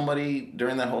lessons with somebody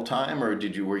during that whole time, or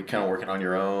were you kind of working on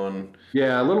your own?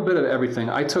 Yeah, a little bit of everything.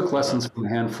 I took lessons from a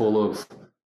handful of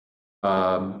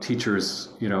teachers,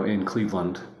 in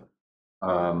Cleveland.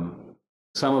 Some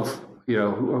of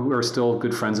who are still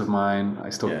good friends of mine. I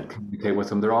still communicate with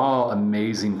them. They're all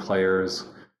amazing players,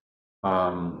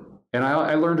 and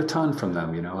I learned a ton from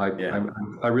them.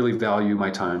 I really value my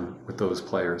time with those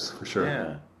players for sure.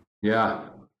 Yeah. Yeah.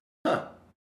 Huh.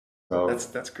 So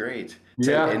that's great.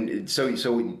 yeah. And so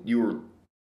you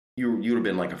would have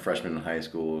been like a freshman in high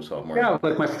school, sophomore. Yeah,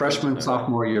 like my freshman,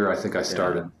 sophomore year, I think I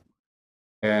started.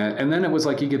 And then it was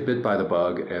like you get bit by the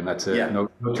bug, and that's it. Yeah. No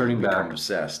turning you become back.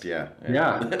 obsessed. Yeah.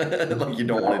 Yeah. Like you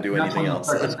don't want to do anything else.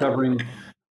 Start discovering,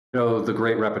 the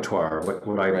great repertoire.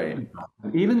 What I Right.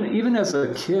 even as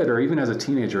a kid or even as a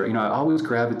teenager, I always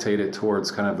gravitated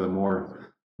towards kind of the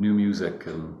more new music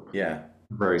and Yeah.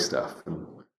 contemporary stuff,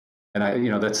 and I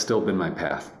that's still been my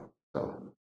path. So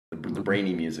The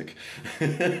brainy music.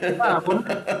 yeah,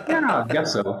 I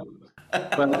guess so.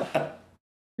 But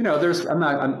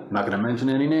I'm not going to mention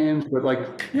any names, but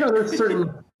there's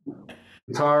certain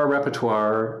guitar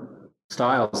repertoire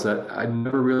styles that I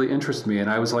never really interest me, and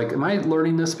I was like, am I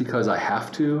learning this because I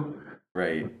have to?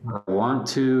 Right. I want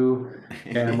to.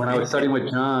 And when I was studying with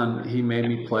John, he made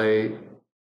me play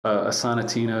a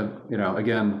sonatina.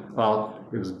 Again, well,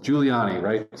 it was Giuliani,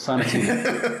 right?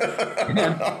 Sonatina. And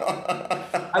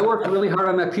I worked really hard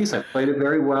on that piece. I played it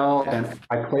very well, and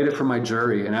I played it for my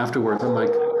jury. And afterwards, I'm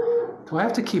like, do I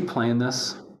have to keep playing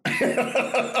this? And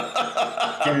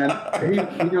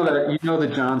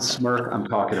the John smirk I'm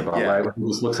talking about, right? When he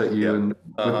just looks at you and with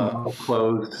mouth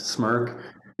closed smirk.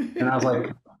 And I was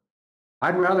like,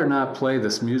 I'd rather not play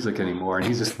this music anymore. And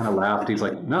he just kind of laughed. He's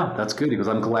like, no, that's good. He goes,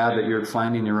 I'm glad that you're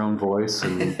finding your own voice.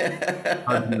 And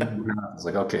I was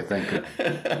like, okay, thank you.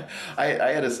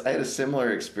 I had a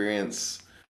similar experience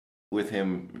with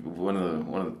him. One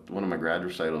of my grad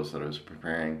recitals that I was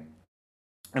preparing,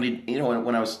 and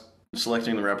when I was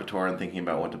selecting the repertoire and thinking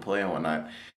about what to play and whatnot,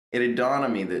 it had dawned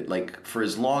on me that, like, for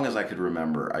as long as I could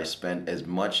remember, I spent as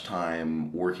much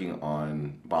time working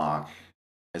on Bach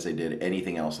as I did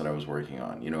anything else that I was working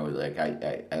on. Like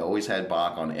I always had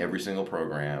Bach on every single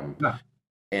program. Yeah.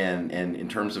 And in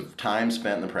terms of time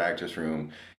spent in the practice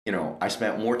room, I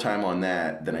spent more time on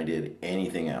that than I did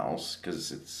anything else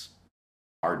because it's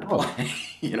hard to play,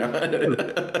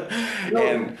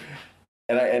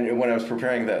 And when I was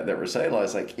preparing that recital, I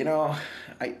was like,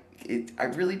 I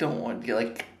really don't want to,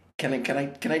 like, can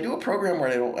I do a program where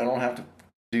I don't have to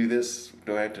do this?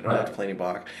 Don't have to play any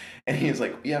Bach? And he was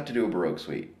like, you have to do a Baroque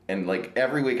suite. And like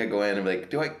every week I go in and be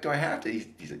like, do I have to? He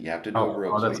said, you have to do a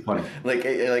Baroque suite. That's funny.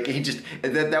 Like he just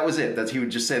that was it. He would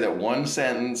just say that one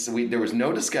sentence. There was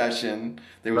no discussion.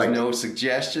 There was no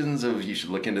suggestions of you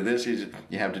should look into this. You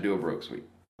have to do a Baroque suite.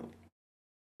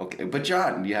 Okay, but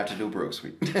John, you have to do a Baroque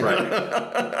suite. Right.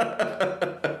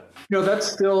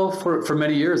 That's still for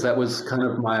many years. That was kind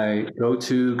of my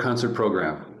go-to concert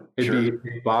program. It'd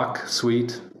be Bach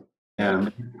suite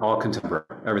and all contemporary,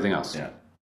 everything else. Yeah.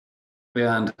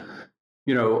 And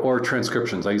or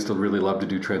transcriptions. I used to really love to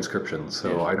do transcriptions,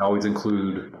 so I'd always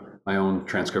include my own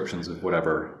transcriptions of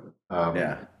whatever.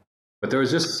 But there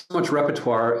was just so much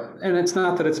repertoire, and it's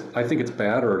not that I think it's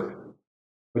bad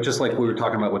but just like we were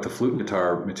talking about with the flute and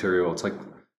guitar material, it's like,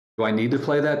 do I need to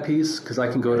play that piece? Because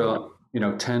I can go to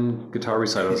 10 guitar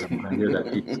recitals and hear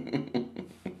that piece.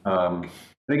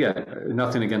 And again,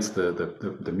 nothing against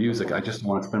the music. I just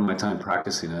want to spend my time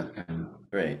practicing it.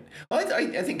 Right. Well,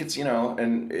 I think it's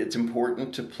and it's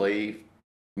important to play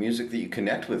music that you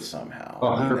connect with somehow.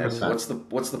 100%.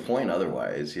 What's the point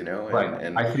otherwise? Right.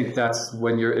 And I think that's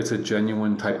when it's a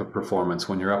genuine type of performance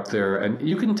when you're up there, and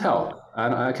you can tell.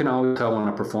 I can always tell when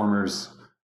a performer's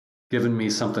given me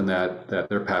something that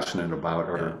they're passionate about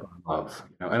or love.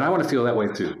 And I want to feel that way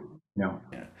too. Yeah.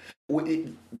 Well,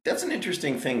 that's an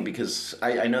interesting thing because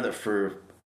I know that for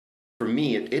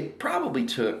me it probably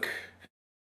took,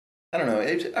 I don't know,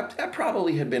 I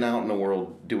probably had been out in the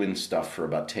world doing stuff for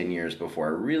about 10 years before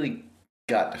I really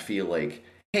got to feel like,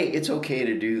 hey, it's okay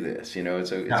to do this.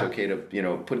 It's okay to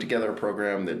put together a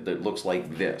program that looks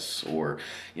like this, or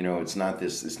it's not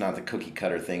the cookie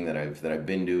cutter thing that I've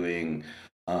been doing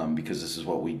because this is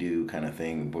what we do kind of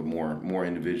thing, but more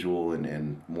individual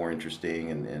and more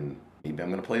interesting, and maybe I'm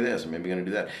going to play this, and maybe I'm going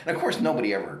to do that. And of course,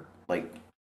 nobody ever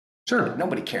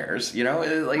nobody cares,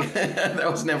 like it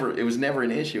was never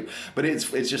an issue. But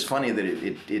it's just funny that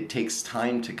it takes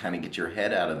time to kind of get your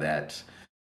head out of that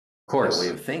way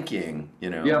of thinking,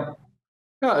 Yeah,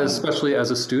 especially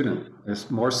as a student.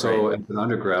 It's more so as an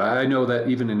undergrad. I know that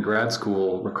even in grad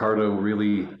school, Ricardo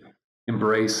really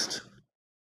embraced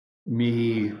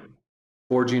me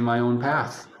forging my own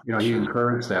path. He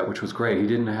encouraged that, which was great. He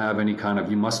didn't have any kind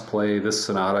of, you must play this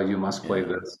sonata, you must play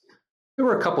this. There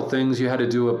were a couple things. You had to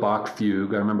do a Bach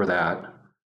fugue. I remember that,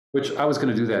 which I was going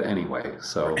to do that anyway.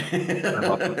 So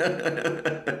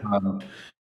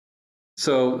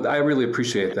So I really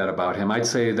appreciate that about him. I'd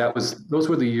say those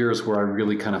were the years where I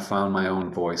really kind of found my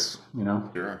own voice,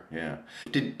 Sure, yeah.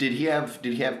 Did he have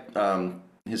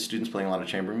his students playing a lot of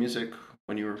chamber music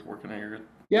when you were working on your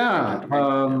Yeah.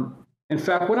 In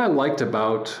fact, what I liked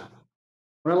about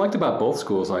both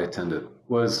schools I attended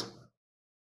was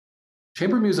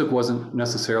chamber music wasn't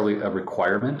necessarily a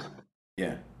requirement.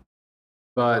 Yeah.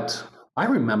 But I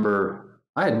remember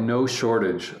I had no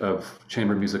shortage of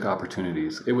chamber music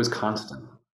opportunities. It was constant.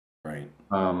 Right.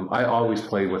 I always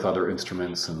played with other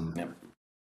instruments, and Yep.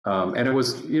 and it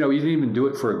was, you didn't even do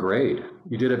it for a grade.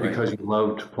 You did it Right. because you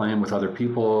loved playing with other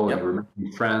people, Yep. and you were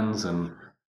making friends. And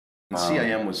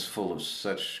CIM was full of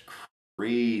such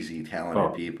crazy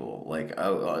talented people. Like,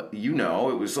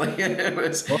 it was like it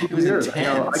was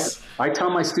intense. I tell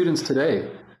my students today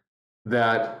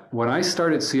that when I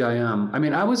started CIM, I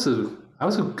mean, I was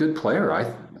a good player.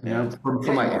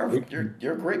 For my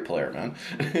you're a great player, man.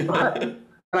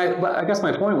 But I guess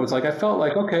my point was, like, I felt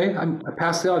like, okay, I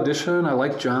passed the audition. I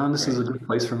like John. This is a good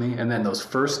place for me. And then those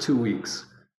first 2 weeks,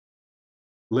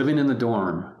 living in the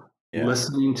dorm,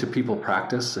 listening to people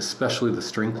practice, especially the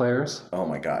string players. Oh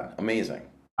my God, amazing!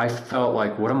 I felt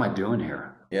like, what am I doing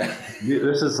here? Yeah,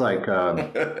 this is like a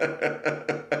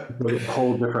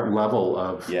whole different level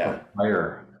of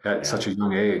player at such a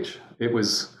young age. It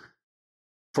was,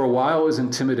 for a while, it was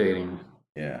intimidating.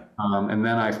 Yeah. And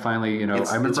then I finally, I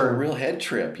remember, it's a real head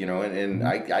trip, and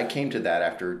I came to that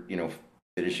after,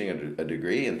 finishing a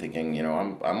degree and thinking,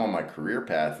 I'm on my career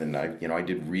path, and I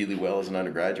did really well as an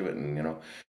undergraduate,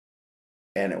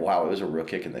 and wow, it was a real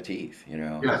kick in the teeth,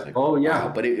 Yeah. Like, oh yeah.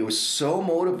 Wow. But it was so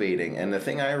motivating. And the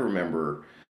thing I remember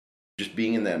just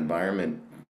being in that environment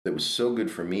that was so good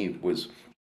for me was,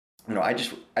 I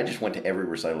just went to every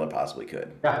recital I possibly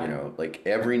could. Yeah. Like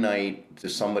every night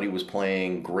somebody was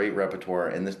playing great repertoire,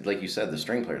 and this, like you said, the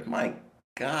string players, my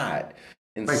God,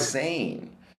 insane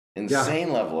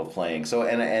level of playing. So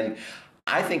and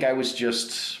I think I was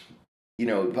just,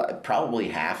 probably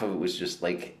half of it was just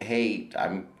like, hey,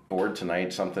 I'm bored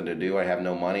tonight, something to do. I have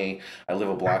no money. I live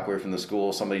a block away from the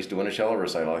school. Somebody's doing a cello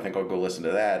recital. I think I'll go listen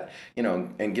to that,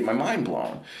 and get my mind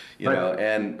blown,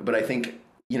 but I think,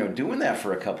 doing that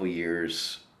for a couple of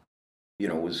years,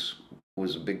 was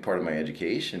a big part of my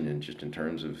education, and just in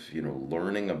terms of,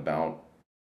 learning about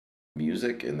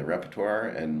music and the repertoire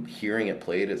and hearing it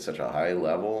played at such a high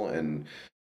level, and,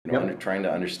 trying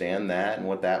to understand that and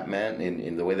what that meant,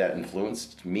 and the way that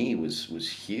influenced me was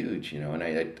huge, and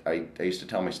I used to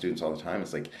tell my students all the time,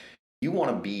 it's like, you don't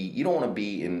want to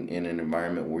be in an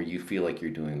environment where you feel like you're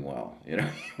doing well. You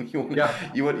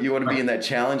want to be in that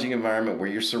challenging environment where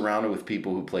you're surrounded with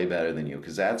people who play better than you,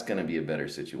 because that's going to be a better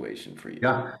situation for you.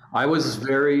 Yeah, I was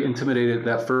very intimidated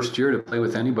that first year to play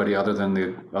with anybody other than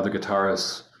the other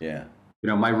guitarists. Yeah.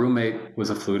 My roommate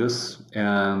was a flutist,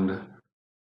 and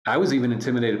I was even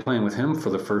intimidated playing with him for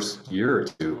the first year or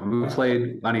two. I mean, we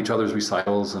played on each other's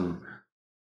recitals, and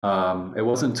it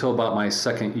wasn't until about my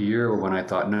second year when I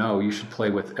thought, no, you should play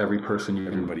with every person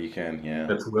everybody you can,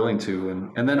 that's willing to,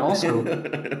 and then also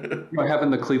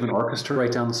having the Cleveland Orchestra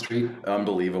right down the street.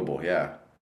 Unbelievable, yeah.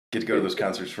 Get to go to those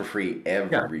concerts for free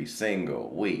every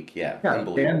single week,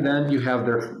 unbelievable. And then you have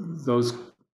those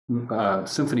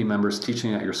symphony members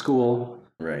teaching at your school.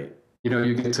 Right.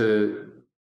 You get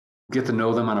to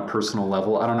know them on a personal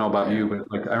level. I don't know about you,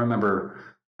 but like I remember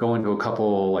going to a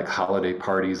couple like holiday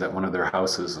parties at one of their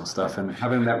houses and stuff, and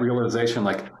having that realization,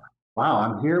 like, wow,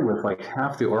 I'm here with like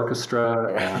half the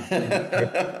orchestra.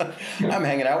 I'm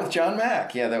hanging out with John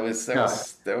Mack. Yeah, that was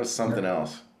something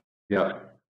else. Yeah.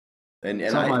 And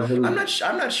I'm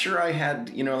not sure I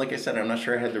had, like I said, I'm not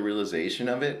sure I had the realization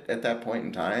of it at that point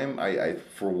in time. I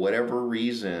for whatever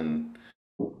reason,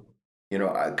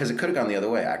 because it could have gone the other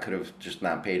way. I could have just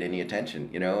not paid any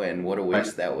attention, and what a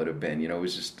waste that would have been. It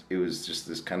was just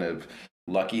this kind of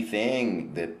lucky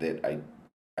thing that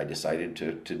I decided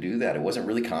to do that. It wasn't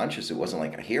really conscious. It wasn't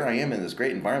like, here I am in this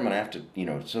great environment, I have to,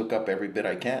 soak up every bit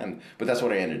I can. But that's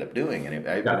what I ended up doing, and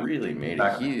it really made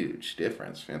a huge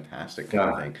difference. Fantastic kind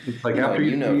of thing. It's like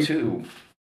too,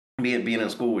 being in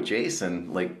school with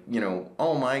Jason, like,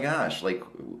 oh my gosh, like,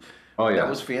 that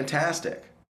was fantastic.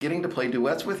 Getting to play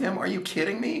duets with him? Are you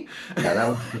kidding me? Yeah, that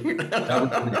was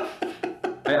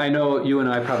I know you and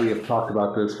I probably have talked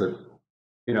about this, but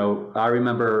I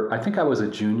remember, I think I was a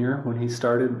junior when he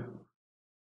started,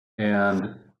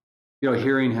 and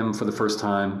hearing him for the first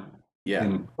time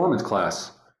in performance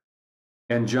class,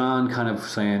 and John kind of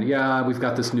saying, "Yeah, we've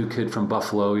got this new kid from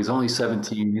Buffalo. He's only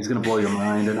 17. He's going to blow your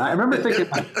mind." And I remember thinking,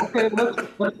 "Okay,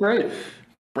 that's great.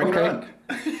 Bring it on."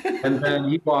 And then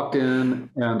he walked in,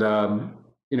 and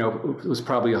it was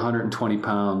probably 120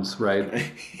 pounds,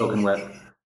 right? Soaking wet.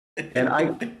 And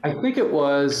I think it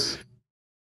was,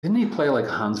 didn't he play like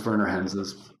Hans Werner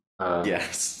Henze's?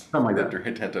 Yes. Something like that.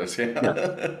 Tentos,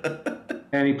 yeah.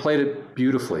 And he played it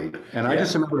beautifully. And I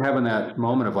just remember having that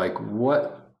moment of like,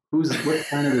 what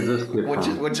planet is this kid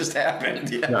from? What just happened?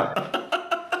 Yeah.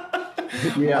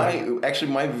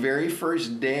 My very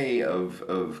first day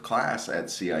of class at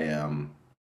CIM,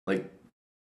 like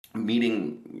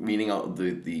meeting all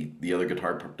the other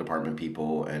guitar department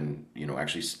people, and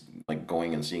actually like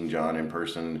going and seeing John in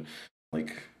person,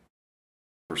 like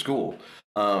for school,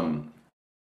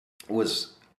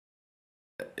 was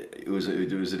it was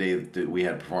a day that we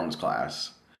had performance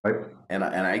class, right. And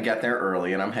I got there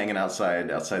early, and I'm hanging outside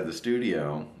the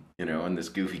studio, and this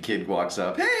goofy kid walks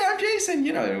up. Hey, I'm Jason.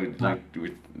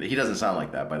 He doesn't sound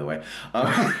like that, by the way.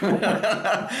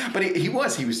 But he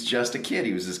was just a kid.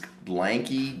 He was this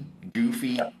lanky,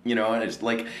 goofy, and it's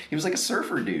like he was like a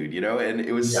surfer dude, and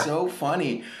it was so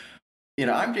funny.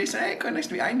 I'm Jason. Hey, nice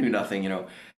to meet you. I knew nothing,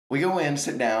 We go in,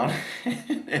 sit down,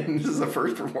 and this is the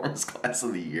first performance class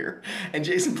of the year. And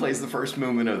Jason plays the first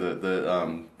movement of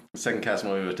the Second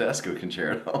Castelnuovo Tedesco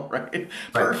Concerto, right?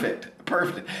 Perfect.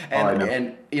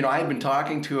 And I had been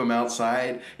talking to him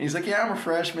outside, and he's like, "Yeah, I'm a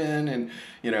freshman," and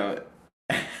I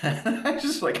was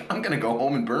just like, "I'm gonna go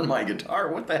home and burn my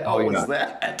guitar. What the hell was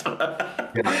that?"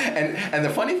 And the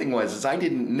funny thing was I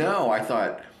didn't know. I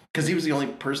thought, because he was the only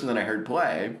person that I heard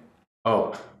play.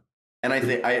 Oh. And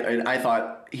I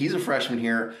thought, he's a freshman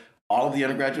here. All of the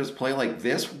undergraduates play like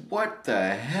this. What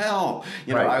the hell?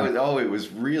 It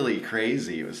was really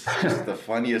crazy. It was just the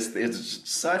funniest. It's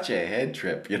such a head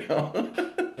trip,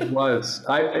 It was.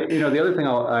 The other thing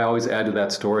I always add to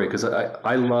that story, because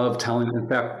I love telling. In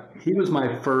fact, he was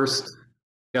my first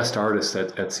guest artist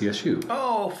at CSU.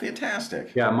 Oh,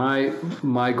 fantastic! Yeah,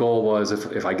 my goal was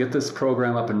if I get this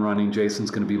program up and running, Jason's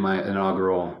going to be my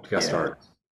inaugural guest artist,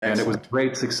 and it was a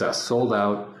great success, sold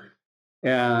out.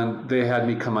 And they had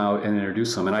me come out and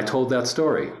introduce him. And I told that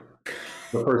story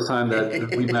the first time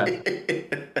that we met.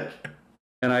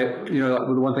 And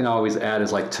the one thing I always add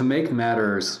is, like, to make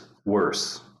matters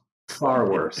worse, far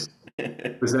worse,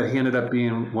 is that he ended up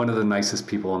being one of the nicest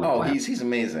people on the planet. He's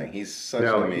amazing. He's such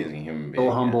an amazing human being. So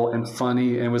humble and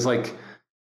funny. And it was like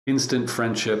instant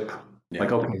friendship. Yeah.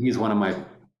 Like, okay, he's one of my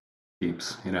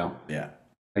peeps, Yeah.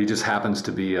 He just happens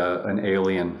to be an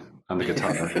alien on the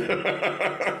guitar.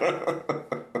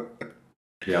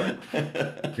 Yeah.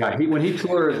 When he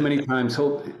tours many times,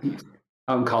 out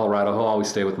in Colorado, he'll always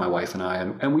stay with my wife and I,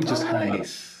 and we just have,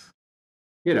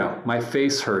 my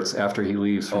face hurts after he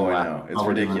leaves from I know. It's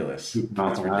ridiculous.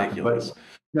 It's ridiculous.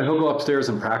 But, he'll go upstairs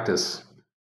and practice.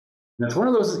 And it's one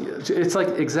of those, it's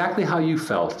like exactly how you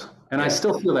felt. And I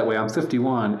still feel that way. I'm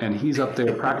 51 and he's up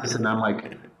there practicing. And I'm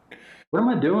like, what am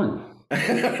I doing?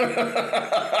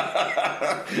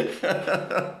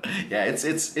 Yeah, it's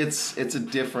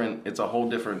a whole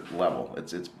different level.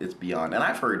 It's beyond. And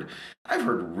I've heard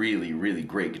really, really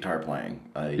great guitar playing.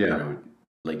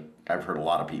 Like I've heard a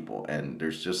lot of people, and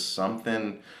there's just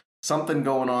something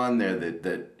going on there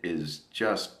that is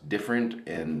just different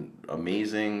and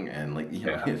amazing, and like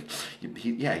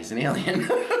he's an alien.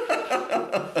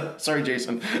 Sorry,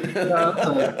 Jason.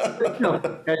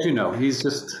 As you know,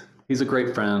 he's a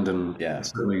great friend, and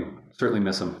certainly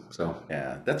miss him. So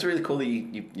yeah, that's really cool that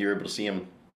you're able to see him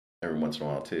every once in a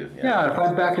while too. Yeah, if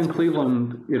I'm back in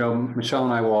Cleveland, Michelle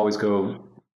and I will always go.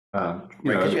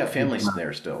 Because you have family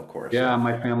there still, of course. Yeah,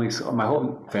 my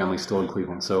whole family's still in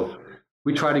Cleveland, so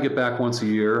we try to get back twice a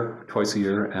year,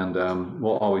 and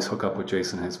we'll always hook up with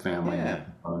Jason and his family. Yeah.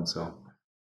 And so.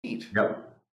 Neat.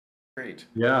 Yep. Great.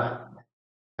 Yeah.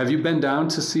 Have you been down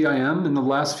to CIM in the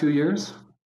last few years?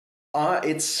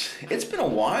 It's been a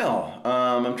while.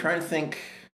 I'm trying to think.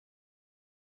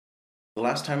 The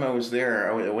last time I was there,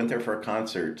 I went there for a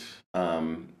concert,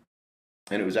 and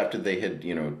it was after they had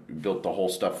built the whole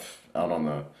stuff out on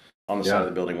the side of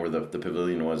the building where the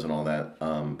pavilion was and all that.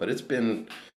 But it's been,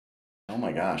 oh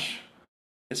my gosh,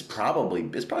 it's probably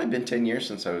been 10 years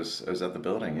since I was at the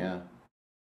building. Yeah.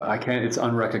 It's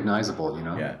unrecognizable,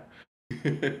 Yeah.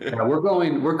 Yeah,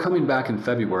 we're coming back in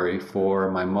February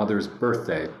for my mother's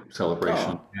birthday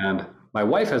celebration. And my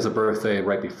wife has a birthday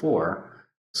right before.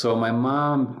 So my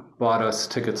mom bought us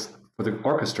tickets for the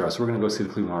orchestra. So we're going to go see the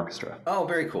Cleveland Orchestra. Oh,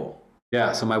 very cool.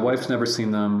 Yeah. So my wife's never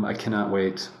seen them. I cannot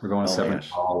wait. We're going to Seven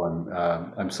Hall, and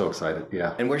I'm so excited.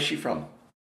 Yeah. And where's she from?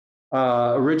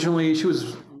 Originally, she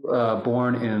was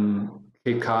born in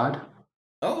Cape Cod.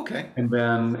 Oh, okay. And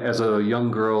then as a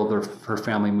young girl, her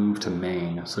family moved to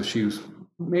Maine. So she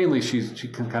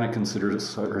kind of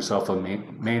considers herself a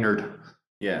Maynard.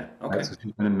 Yeah. Okay. Right? So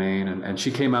she's been in Maine, and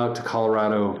she came out to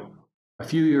Colorado a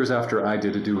few years after I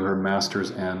did to do her master's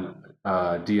and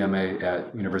DMA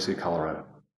at University of Colorado.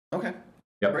 Okay.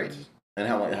 Yep. Great. And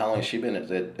how long has she been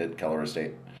at Colorado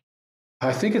State?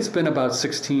 I think it's been about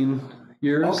 16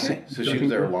 years. Okay, so she was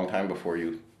there a long time before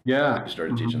you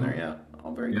started teaching there. Yeah.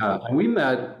 Oh, very cool. And we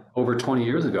met over 20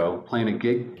 years ago playing a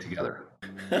gig together.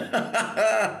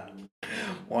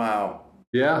 Wow.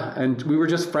 Yeah, and we were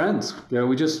just friends.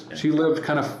 She lived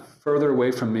kind of further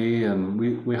away from me, and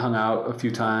we hung out a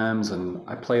few times, and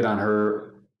I played on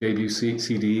her debut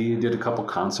CD, did a couple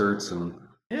concerts, and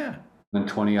then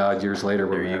 20 odd years later,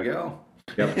 there you go.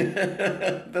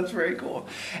 Yep. That's very cool.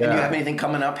 And do you have anything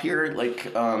coming up here,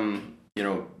 like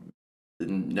the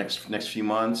next few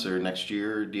months or next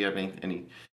year? Do you have any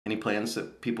plans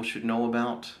that people should know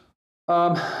about?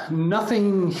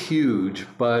 Nothing huge,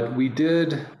 but we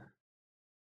did.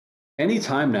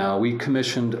 Anytime now, we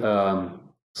commissioned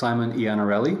Simon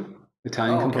Iannarelli,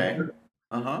 Italian composer,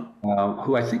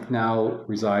 who I think now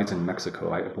resides in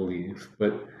Mexico, I believe.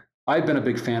 But I've been a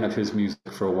big fan of his music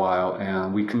for a while,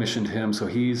 and we commissioned him. So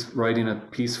he's writing a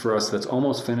piece for us that's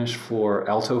almost finished for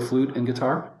alto, flute, and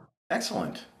guitar.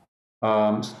 Excellent.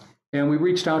 And we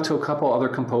reached out to a couple other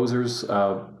composers,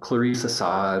 Clarice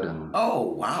Assad, and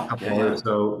wow,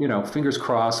 so fingers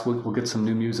crossed, we'll get some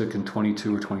new music in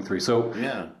 22 or 23. So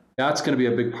that's going to be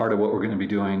a big part of what we're going to be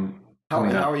doing. How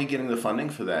are you getting the funding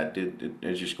for that?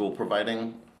 Is your school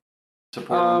providing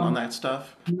support on that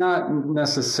stuff? Not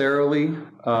necessarily.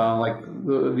 Like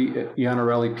the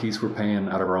Iannarelli piece, we're paying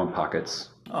out of our own pockets.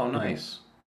 Oh, nice.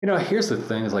 Here's the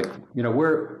thing: is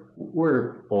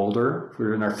we're older.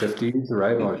 We're in our 50s,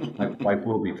 right? Well, my wife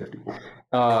will be 50. We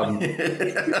don't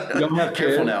have kids.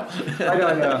 Careful now. I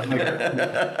don't know.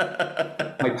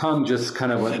 My tongue just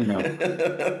kind of went,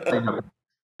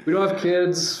 We don't have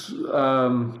kids.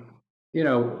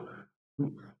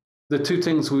 The two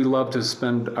things we love to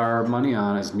spend our money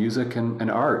on is music and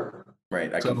art.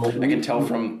 Right. I can tell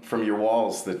from your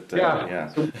walls that.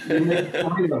 So we make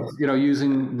point of,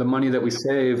 using the money that we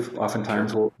save.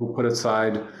 Oftentimes, we'll put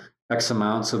aside X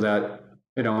amount so that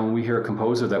when we hear a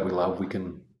composer that we love, we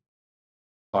can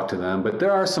talk to them. But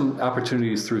there are some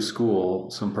opportunities through school,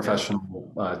 some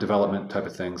professional development type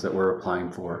of things that we're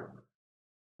applying for.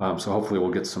 So hopefully,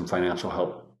 we'll get some financial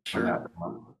help on that.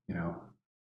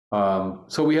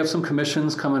 So we have some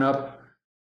commissions coming up.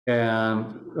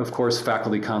 And of course,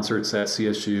 faculty concerts at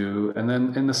CSU. And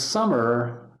then in the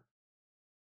summer,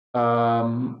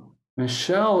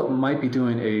 Michelle might be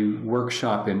doing a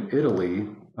workshop in Italy.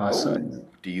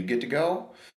 Do you get to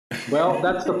go? Well,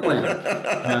 that's the plan.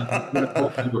 I'm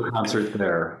going to do a concert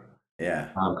there. Yeah.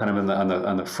 Kind of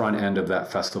on the front end of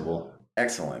that festival.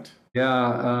 Excellent.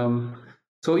 Yeah.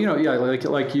 So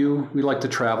like you, we like to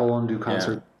travel and do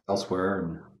concerts elsewhere.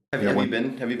 And have you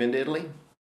been to Italy?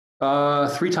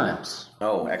 3 times.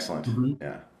 Oh, excellent. Mm-hmm.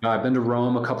 Yeah. I've been to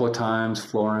Rome a couple of times,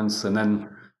 Florence, and then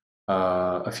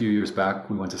a few years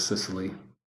back we went to Sicily.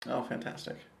 Oh,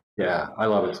 fantastic. Yeah, I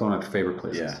love it. It's one of my favorite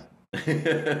places.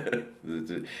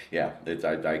 Yeah.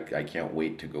 I can't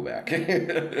wait to go back. Do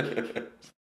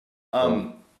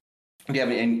you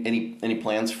have any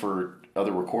plans for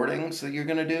other recordings that you're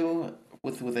going to do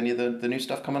with any of the new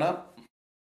stuff coming up?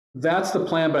 That's the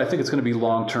plan, but I think it's going to be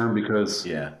long term because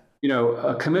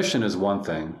a commission is one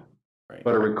thing,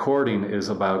 but a recording is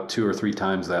about 2 or 3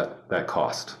 times that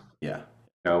cost. Yeah.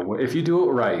 If you do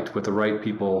it right with the right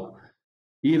people,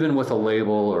 even with a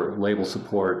label or label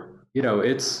support,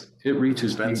 it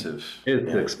reaches expensive.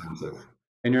 It's expensive,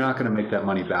 and you're not going to make that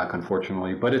money back,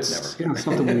 unfortunately. But it's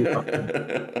something we.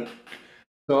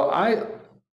 So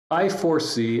I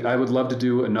foresee I would love to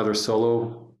do another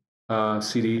solo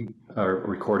CD or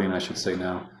recording, I should say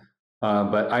now.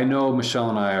 But I know Michelle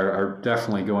and I are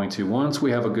definitely going to, once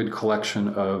we have a good collection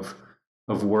of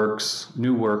works,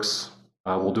 new works,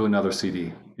 we'll do another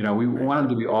CD. We want them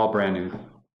to be all brand new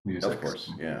music. Of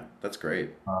course, yeah, that's great.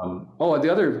 The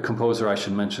other composer I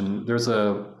should mention, there's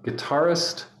a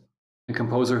guitarist and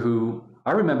composer who,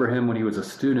 I remember him when he was a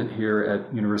student here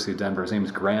at University of Denver. His name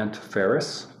is Grant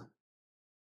Ferris.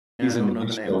 He's in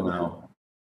Nashville now.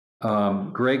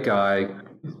 Great guy,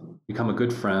 become a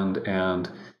good friend, and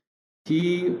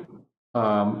he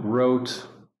wrote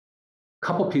a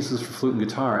couple pieces for flute and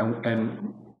guitar,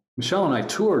 and Michelle and I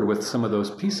toured with some of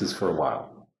those pieces for a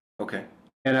while. Okay.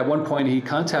 And at one point he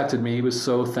contacted me. He was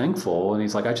so thankful, and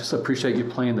he's like, "I just appreciate you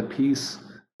playing the piece.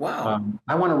 Wow.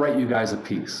 I want to write you guys a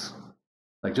piece,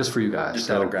 like just for you guys." Just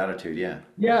out of gratitude, yeah.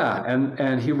 Yeah,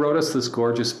 and he wrote us this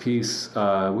gorgeous piece.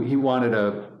 He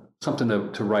wanted something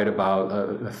to write about,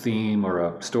 a theme or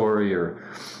a story, or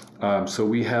so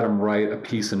we had him write a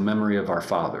piece in memory of our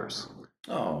fathers.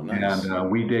 Oh, nice. And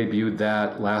we debuted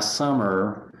that last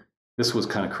summer. This was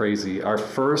kind of crazy. Our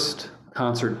first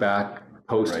concert back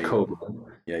post-COVID.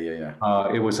 Yeah.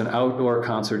 It was an outdoor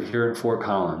concert here at Fort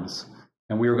Collins,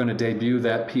 and we were going to debut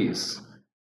that piece.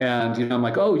 And I'm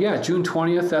like, oh yeah, June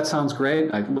 20th. That sounds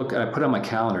great. I put it on my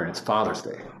calendar, and it's Father's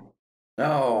Day.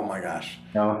 Oh my gosh.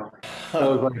 So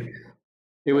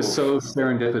it was so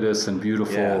serendipitous and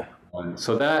beautiful. Yeah. And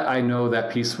so that I know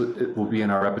that piece will be in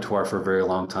our repertoire for a very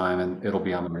long time, and it'll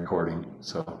be on the recording.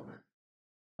 So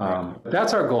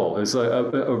that's our goal: is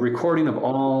a recording of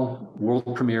all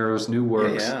world premieres, new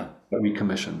works that we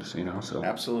commissioned. So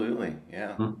absolutely,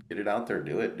 yeah. Get it out there,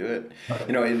 do it.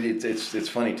 It's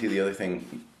funny too. The other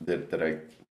thing that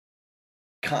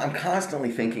I'm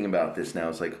constantly thinking about this now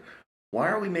is like, why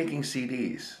are we making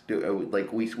CDs?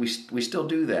 We still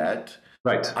do that.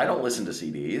 Right. I don't listen to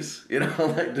CDs.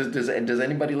 Like, does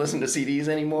anybody listen to CDs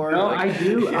anymore? No, like...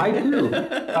 I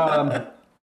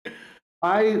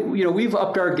do. We've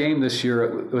upped our game this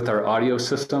year with our audio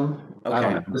system. Okay. I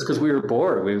don't know, just because we were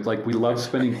bored. We love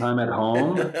spending time at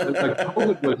home.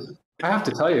 I have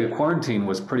to tell you, quarantine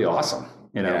was pretty awesome.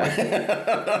 We hung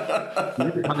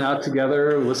out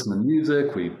together, listen to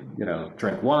music. We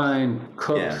drank wine,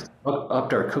 cooked,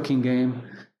 upped our cooking game.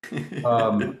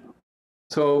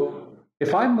 So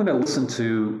if I'm going to listen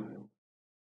to,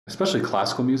 especially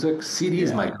classical music, CD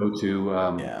is my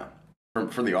go-to.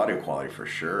 For the audio quality, for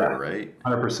sure, right?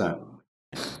 100%.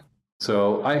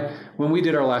 So when we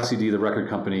did our last CD, the record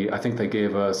company, I think they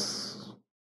gave us,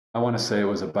 I want to say it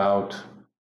was about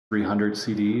 300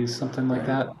 CDs, something like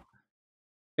that.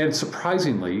 And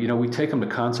surprisingly, we take them to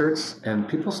concerts and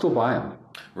people still buy them.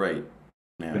 Right.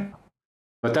 Yeah.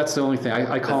 But that's the only thing.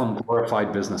 I call them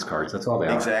glorified business cards. That's all they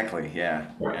are. Exactly. Yeah.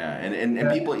 And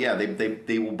people,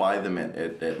 they will buy them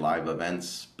at live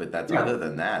events, but that's other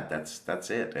than that, that's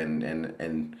it.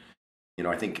 And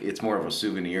I think it's more of a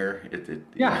souvenir.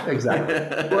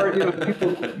 Exactly. Or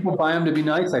people buy them to be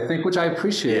nice, I think, which I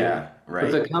appreciate. Yeah.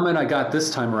 Right. But the comment I got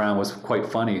this time around was quite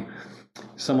funny.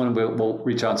 Someone will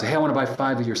reach out and say, "Hey, I want to buy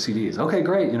 5 of your CDs." Okay,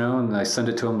 great. And I send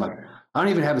it to them like, I don't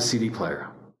even have a CD player.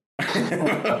 I'm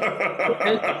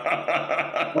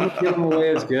gonna give them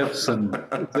away as gifts, and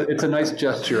it's a nice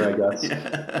gesture, I guess.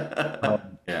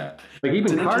 Like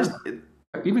even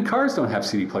cars don't have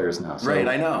CD players now. So. Right,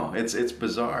 I know. It's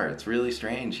bizarre. It's really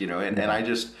strange, and I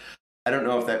don't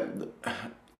know if that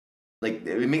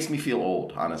it makes me feel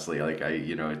old, honestly. Like I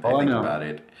think about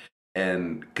it,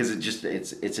 and because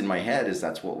it's in my head is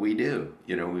that's what we do.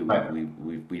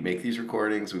 We make these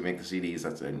recordings, we make the CDs.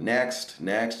 That's next,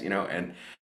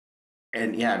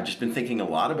 and I've just been thinking a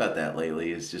lot about that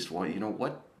lately. Is just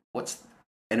what's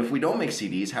and if we don't make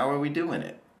CDs, how are we doing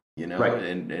it? Right.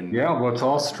 And well, it's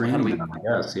all streaming, I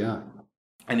guess. Yeah.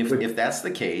 And if that's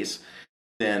the case,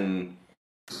 then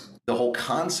the whole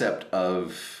concept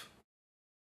of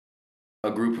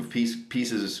a group of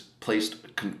pieces placed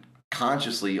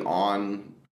consciously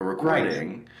on a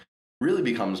recording really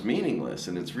becomes meaningless,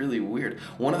 and it's really weird.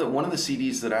 One of the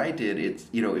CDs that I did, it's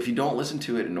if you don't listen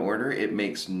to it in order, it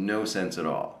makes no sense at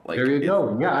all. Like, there you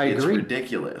go. Yeah, I agree. It's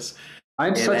ridiculous. I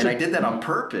did that on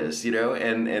purpose,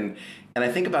 and I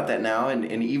think about that now,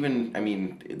 and even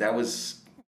that was,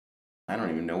 I don't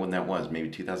even know when that was, maybe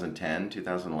 2010,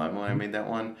 2011 when I made that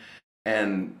one,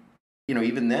 and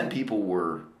even then people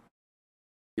were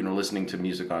listening to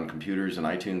music on computers and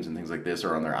iTunes and things like this,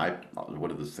 or on their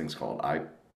what are those things called?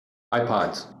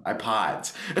 iPods.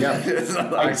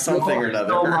 Yeah. Something or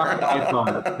another.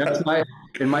 That's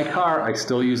in my car. I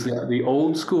still use the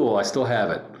old school. I still have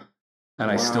it,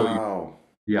 and I still.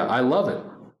 I love it.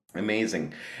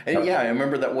 Amazing. And I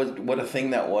remember that was what a thing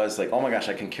that was. Like, oh my gosh,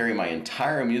 I can carry my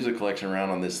entire music collection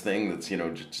around on this thing that's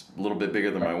just a little bit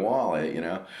bigger than my wallet,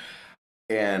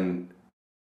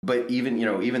 but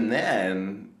even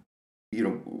then,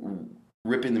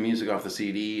 ripping the music off the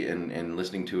CD and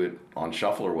listening to it on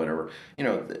shuffle or whatever,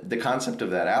 the concept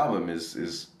of that album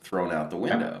is thrown out the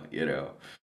window.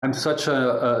 I'm such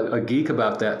a geek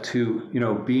about that too.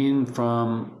 Being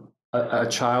from a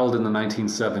child in the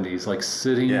 1970s, like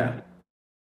sitting and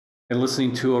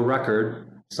listening to a record,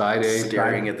 side A,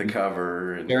 staring at the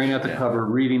cover, cover,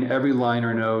 reading every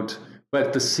liner note,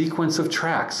 but the sequence of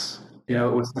tracks, it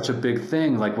was such a big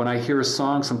thing. Like when I hear a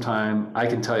song sometime, I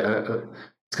can tell you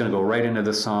it's going to go right into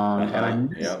the song. And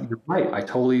you're right.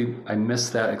 I miss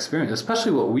that experience,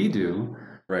 especially what we do.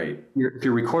 Right. If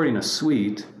you're recording a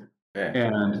suite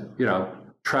and,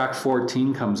 track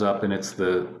 14 comes up and it's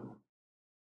the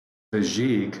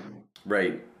jig,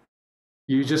 right?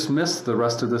 You just miss the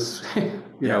rest of this,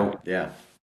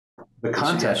 the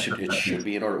content. It should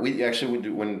be in order. We actually would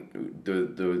do when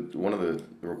the one of the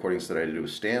recordings that I did with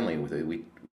Stanley with it. We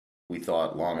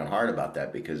thought long and hard about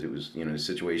that because it was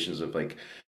situations of like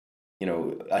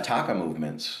attaka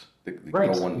movements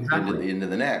Right, go one exactly. into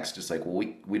the next. It's like, well,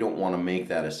 we don't want to make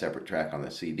that a separate track on the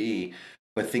CD,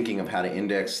 but thinking of how to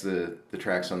index the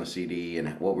tracks on the CD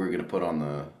and what we were going to put on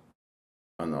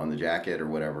the jacket or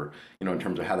whatever, in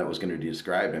terms of how that was going to be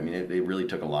described. I mean, it really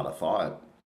took a lot of thought.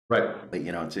 Right. But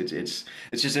it's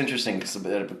just interesting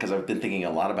because I've been thinking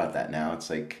a lot about that now. It's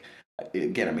like,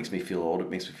 again, it makes me feel old. It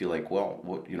makes me feel like, well,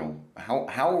 what,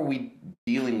 how are we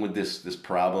dealing with this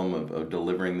problem of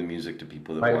delivering the music to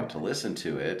people that Right. want to listen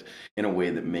to it in a way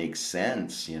that makes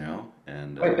sense,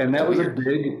 and Right. And that was weird. a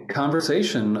big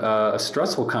conversation, a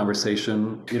stressful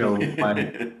conversation,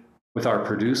 with our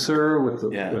producer,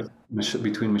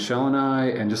 between Michelle and I,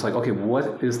 and just like, okay,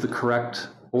 what is the correct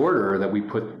order that we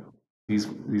put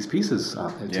these pieces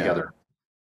together,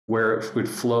 where it would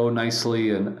flow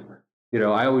nicely. And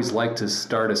I always like to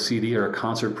start a CD or a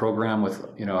concert program with,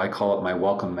 I call it my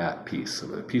welcome mat piece,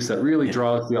 a piece that really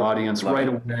draws the audience right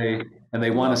away, and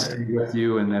they want to stay with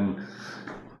you, and then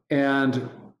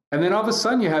all of a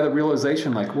sudden you have the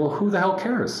realization, like, well, who the hell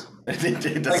cares?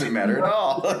 It doesn't matter at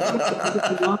all.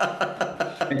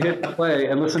 And hit play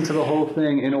and listen to the whole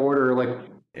thing in order, like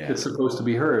it's supposed to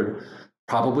be heard.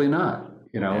 Probably not,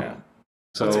 Yeah.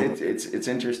 So it's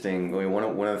interesting. I mean,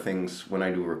 one of the things when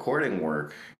I do recording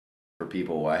work for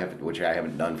people, which I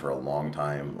haven't done for a long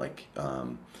time. Like,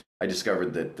 I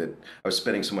discovered that I was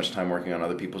spending so much time working on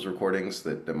other people's recordings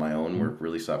that my own were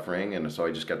really suffering, and so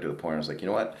I just got to the point where I was like, you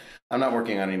know what? I'm not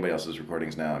working on anybody else's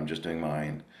recordings now. I'm just doing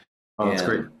mine. Oh, that's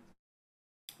great.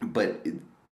 But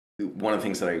one of the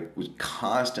things that I was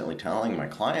constantly telling my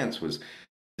clients was,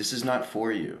 this is not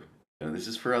for you. This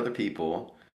is for other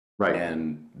people. Right.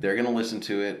 And they're going to listen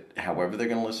to it however they're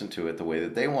going to listen to it, the way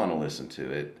that they want to listen to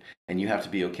it. And you have to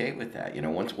be okay with that.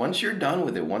 Once you're done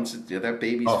with it, once that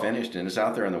baby's finished and it's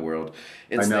out there in the world,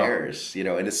 it's theirs.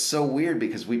 And it's so weird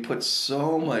because we put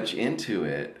so much into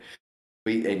it.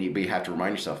 But you have to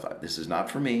remind yourself that this is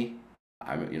not for me.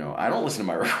 I don't listen to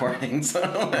my recordings.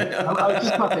 I was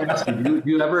just about to ask you, do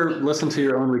you ever listen to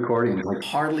your own recordings? Like,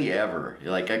 hardly ever.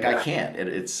 Like, I can't. And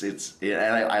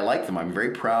I like them. I'm very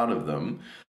proud of them.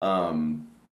 And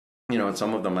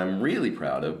some of them I'm really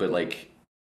proud of, but like,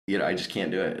 I just can't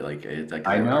do it. Like,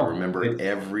 I remember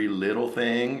every little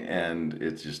thing, and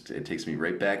it takes me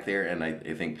right back there. And I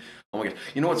think, oh my gosh,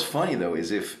 what's funny though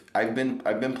is if I've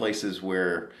been places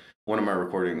where one of my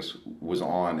recordings was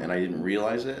on and I didn't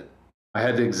realize it. I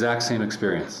had the exact same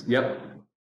experience. Yep.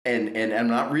 And I'm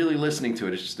not really listening to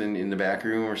it. It's just in the back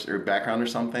room or background or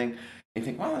something. And you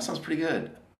think, wow, that sounds pretty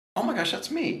good. Oh my gosh,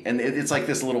 that's me. And it's like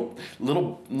this little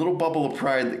bubble of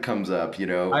pride that comes up,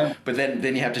 but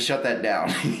then you have to shut that down,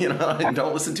 and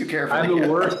don't listen too carefully. I'm the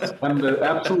worst. I'm the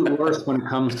absolute worst when it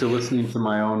comes to listening to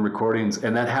my own recordings.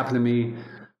 And that happened to me.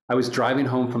 I was driving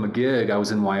home from a gig. I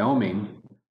was in Wyoming.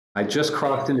 I just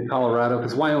crossed into Colorado,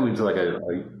 because Wyoming's like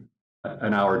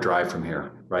an hour drive from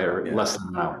here, right? Or less than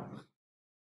an hour.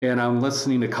 And I'm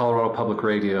listening to Colorado Public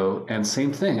Radio, and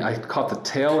same thing. I caught the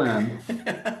tail end,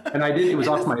 and it was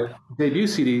off my debut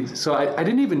CD, so it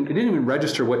didn't even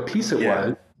register what piece it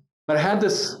was. But I had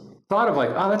this thought of like,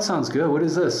 oh, that sounds good. What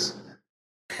is this?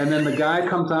 And then the guy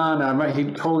comes on, and he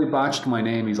totally botched my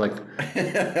name. He's like,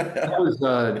 that was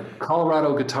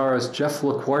Colorado guitarist Jeff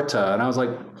LaQuarta, and I was like,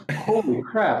 holy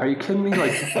crap, are you kidding me?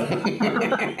 Like,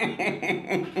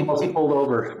 almost pulled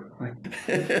over.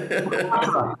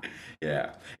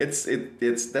 Yeah, it's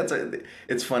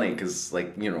funny because,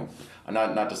 like,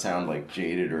 not to sound like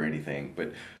jaded or anything,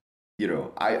 but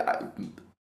I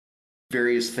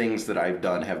various things that I've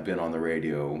done have been on the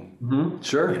radio. Mm-hmm,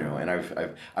 sure.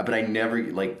 And but I never,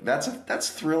 like, that's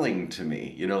thrilling to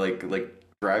me. Like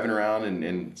driving around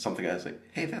and something, I was like,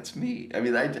 hey, that's me. I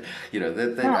mean,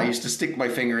 I used to stick my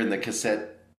finger in the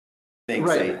cassette thing,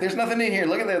 say, there's nothing in here.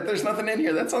 Look at that. There's nothing in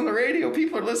here. That's on the radio.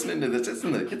 People are listening to this. It's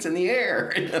in the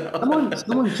air.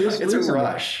 Someone just it's a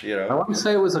rush. I want to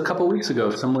say it was a couple of weeks ago.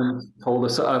 Someone told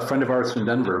us, a friend of ours from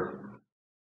Denver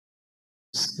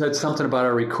said something about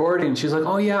our recording. She's like,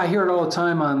 oh yeah, I hear it all the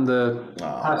time on the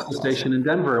classical station in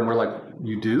Denver. And we're like,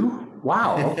 you do?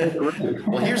 Wow. Okay, great.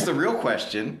 Well, here's the real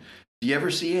question. Do you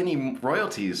ever see any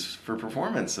royalties for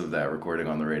performance of that recording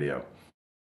on the radio?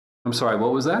 I'm sorry,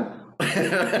 what was that?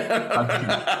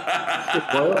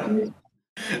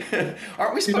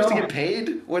 Aren't we supposed to get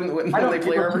paid when they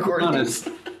play our recordings?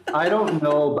 I don't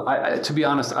know. To be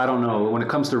honest, I don't know. When it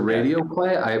comes to radio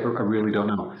play, I really don't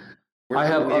know.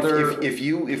 If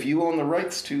you own the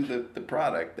rights to the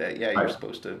product, you're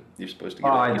supposed to get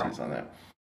royalties on that.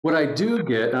 What I do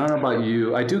get, I don't know about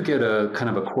you, I do get a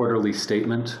kind of a quarterly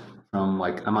statement from,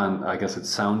 like, I'm on, I guess it's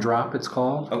Sound Drop, it's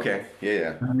called. Okay,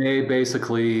 yeah. And they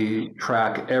basically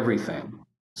track everything.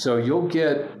 So you'll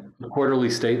get a quarterly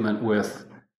statement with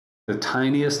the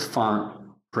tiniest font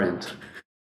print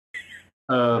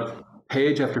of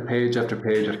page after page after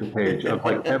page after page of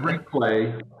like every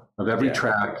play of every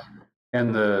track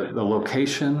and the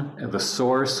location and the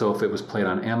source. So if it was played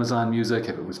on Amazon Music,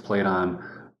 if it was played on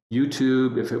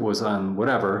YouTube, if it was on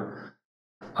whatever,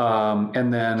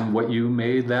 and then what you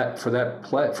made that for that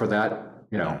play for that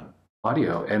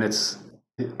audio. And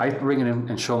I bring it in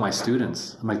and show my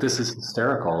students. I'm like, this is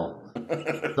hysterical.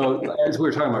 So as we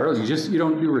were talking about earlier, you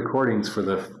don't do recordings for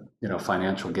the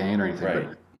financial gain or anything. Right.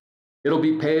 But it'll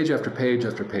be page after page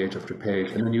after page after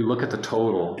page, and then you look at the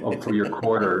total for your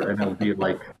quarter, and it'll be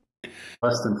like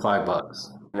less than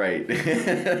 $5. Right.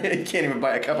 You can't even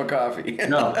buy a cup of coffee.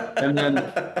 No. And then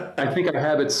I think I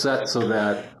have it set so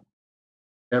that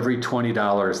every $20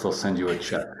 they'll send you a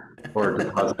check or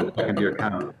deposit it back into your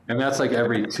account. And that's like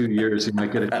every 2 years you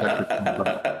might get a check for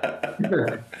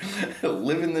 $20.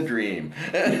 Living the dream.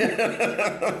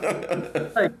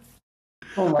 Like,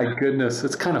 oh my goodness,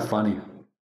 it's kind of funny.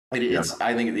 It's.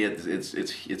 I think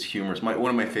it's humorous. One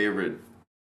of my favorite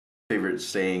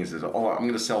sayings is, "Oh, I'm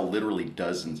going to sell literally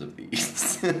dozens of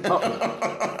these." And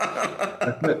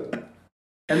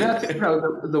that's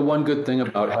the one good thing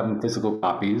about having physical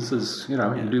copies is you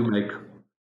do make.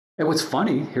 And what's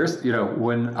funny here's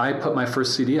when I put my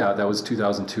first CD out, that was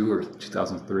 2002 or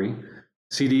 2003.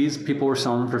 CDs, people were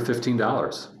selling them for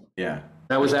 $15. Yeah,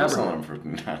 that was average. Selling them for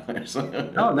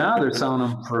 $15. No, now they're selling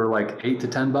them for like $8 to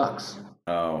 $10.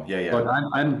 Oh yeah. But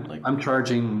I'm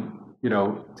charging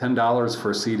 $10 for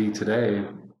a CD today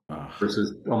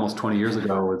versus almost 20 years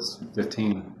ago was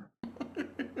 15.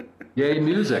 Yay,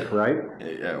 music, right?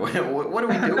 Yeah. What are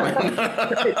we doing?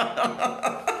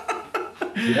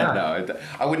 Yeah. No,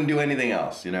 I wouldn't do anything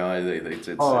else. I know.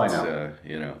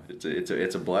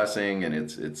 It's a blessing, and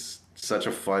it's such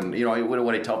a fun.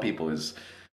 What I tell people is,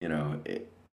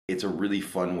 it's a really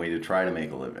fun way to try to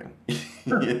make a living.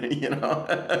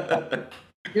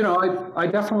 I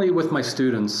definitely, with my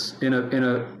students, in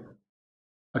a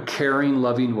caring,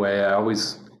 loving way, I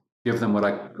always give them what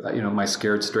my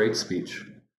scared straight speech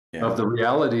of the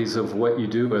realities of what you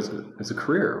do as a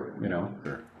career.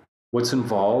 Sure. What's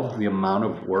involved, the amount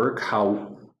of work,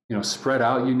 how spread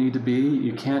out you need to be.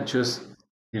 You can't just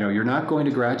you're not going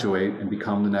to graduate and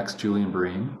become the next Julian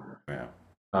Bream. Yeah.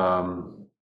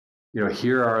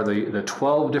 Here are the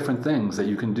 12 different things that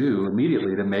you can do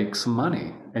immediately to make some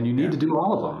money. And you need to do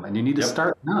all of them, and you need to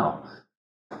start now.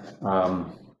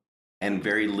 And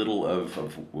very little of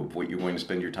what you're going to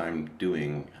spend your time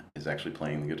doing is actually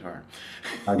playing the guitar.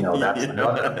 I know that's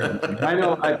another thing. I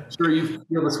know. I'm sure you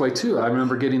feel this way too. I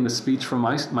remember getting the speech from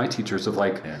my teachers of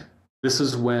like, this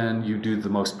is when you do the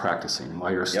most practicing while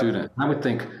you're a student. And I would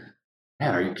think,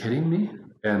 man, are you kidding me?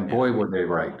 And boy, were they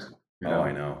right.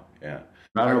 I know. Yeah.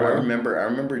 I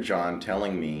remember John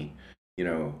telling me,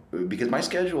 because my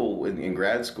schedule in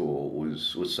grad school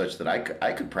was such that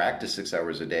I could practice 6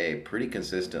 hours a day pretty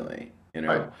consistently.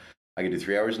 Right. I could do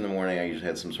 3 hours in the morning. I usually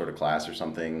had some sort of class or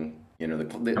something.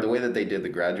 The way that they did the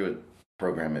graduate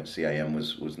program at CIM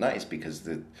was nice because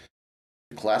the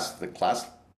class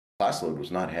load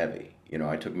was not heavy.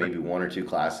 I took maybe 1 or 2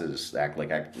 classes,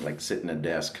 like sit in a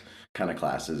desk kind of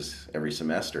classes every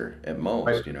semester at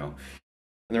most. Right.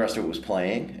 And the rest of it was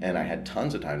playing, and I had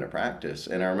tons of time to practice.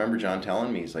 And I remember John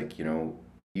telling me, he's like, you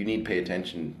need to pay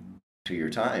attention to your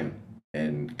time,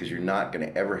 and because you're not going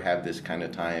to ever have this kind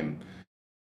of time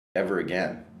ever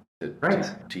again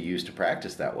to use to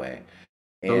practice that way.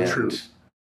 And true.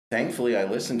 Thankfully, I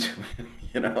listened to him,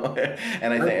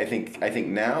 And I think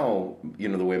now,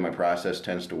 the way my process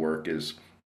tends to work is,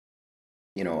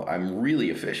 I'm really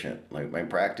efficient. Like my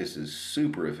practice is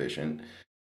super efficient.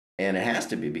 And it has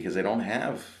to be because I don't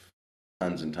have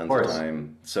tons and tons of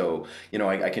time. So,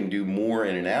 I can do more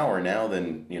in an hour now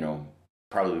than,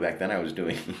 probably back then I was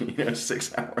doing,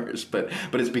 6 hours. But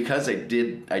it's because I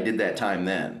did that time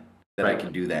then that I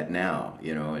can do that now,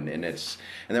 and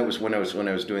that was when I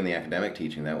was doing the academic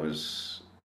teaching. That was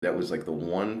like the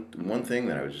one thing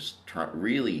that I was just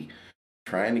really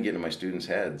trying to get in my students'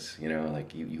 heads,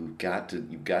 like you've got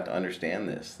to understand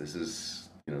this. This is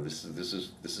this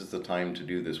is the time to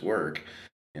do this work.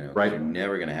 You're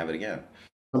never going to have it again.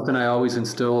 Something I always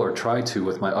instill or try to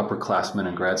with my upperclassmen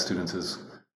and grad students is,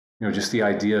 just the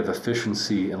idea of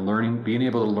efficiency and being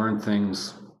able to learn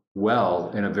things well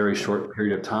in a very short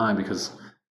period of time. Because,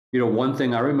 one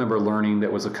thing I remember learning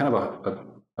that was a kind of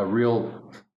a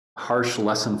real harsh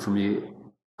lesson for me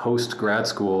post grad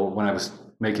school when I was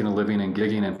making a living and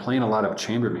gigging and playing a lot of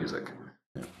chamber music,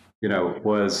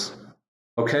 was,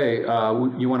 okay,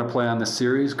 you want to play on this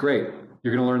series? Great.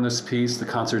 You're going to learn this piece. The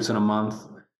concert's in a month.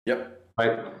 Yep.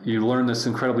 right? You learn this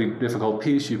incredibly difficult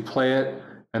piece, you play it,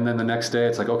 and then the next day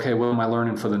it's like, okay, what am I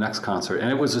learning for the next concert? And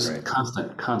it was just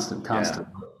constant. Yeah.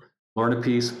 Learn a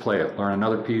piece, play it. Learn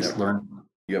another piece, learn.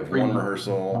 You have one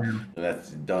rehearsal, and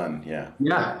that's done. Yeah.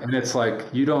 Yeah, and it's like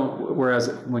you don't. Whereas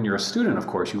when you're a student, of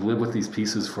course, you live with these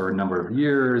pieces for a number of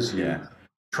years. You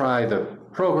try the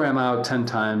program out 10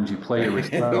 times. You play your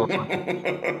recital.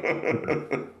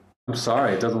 I'm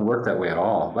sorry, it doesn't work that way at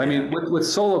all. I mean, with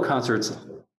solo concerts,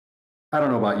 I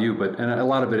don't know about you, and a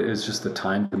lot of it is just the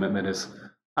time commitment.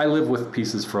 I live with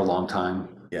pieces for a long time.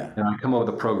 Yeah. And I come up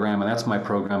with a program, and that's my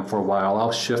program for a while.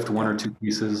 I'll shift one or two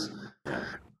pieces.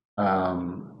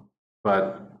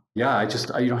 But yeah,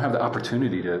 you don't have the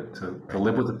opportunity to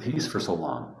live with a piece for so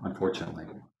long, unfortunately.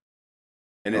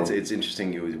 And it's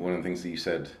interesting. One of the things that you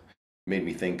said made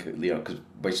me think, because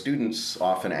my students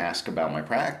often ask about my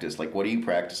practice, like, what are you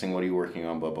practicing? What are you working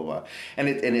on? Blah, blah, blah. And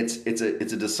it's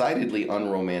a decidedly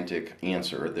unromantic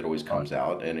answer that always comes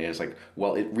out. And it's like,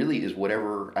 well, it really is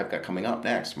whatever I've got coming up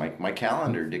next. My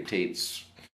calendar dictates,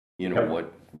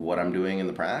 what I'm doing in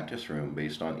the practice room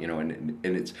based on, and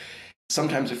it's,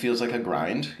 sometimes it feels like a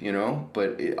grind,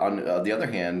 but on the other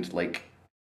hand, like,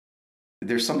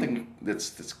 there's something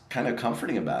that's kind of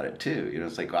comforting about it too.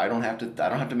 It's like, I don't have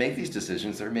to make these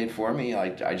decisions. They're made for me.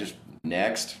 I just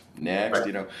next,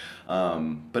 right.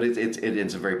 But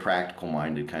it's a very practical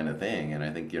minded kind of thing. And I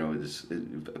think,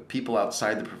 people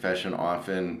outside the profession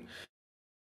often,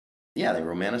 they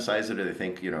romanticize it, or they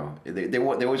think, they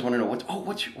always want to know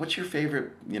what's your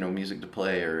favorite, music to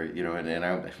play, or, and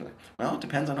I'm like, well, it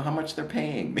depends on how much they're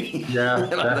paying me.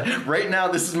 Yeah. Right now,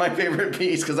 this is my favorite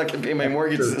piece because I can pay my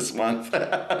mortgage this month.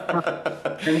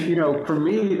 And, for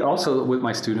me also with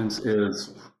my students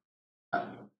is, of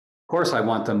course, I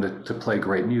want them to play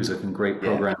great music and great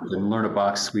programs and learn a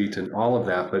Bach suite and all of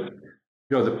that. But,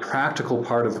 the practical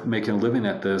part of making a living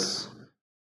at this,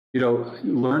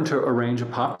 learn to arrange a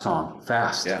pop song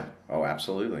fast. Yeah. Oh,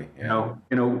 absolutely. Yeah.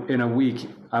 In a week,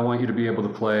 I want you to be able to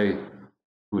play,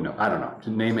 I don't know, to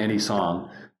name any song,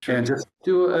 and just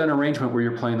do an arrangement where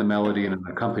you're playing the melody and an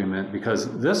accompaniment, because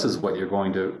this is what you're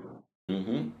going to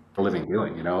a living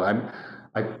doing.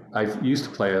 I used to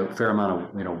play a fair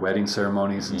amount of wedding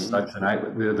ceremonies and such,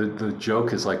 and the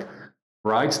joke is like,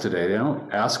 brides today, they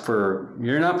don't ask for,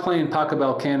 you're not playing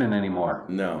Pachelbel Canon anymore.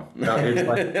 No. It's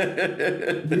like,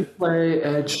 you play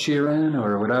Ed Sheeran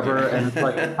or whatever, and it's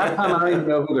like, half the time I don't even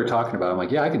know who they're talking about. I'm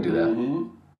like, yeah, I can do that.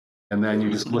 And then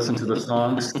you just listen to the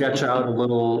song, sketch out a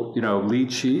little,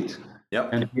 lead sheet,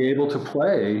 and be able to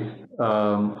play,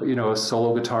 a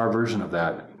solo guitar version of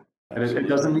that. And it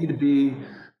doesn't need to be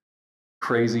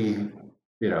crazy,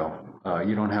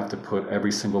 you don't have to put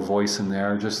every single voice in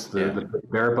there, just the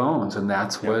bare bones, and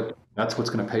that's what's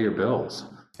going to pay your bills.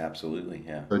 Absolutely,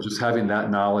 yeah. So just having that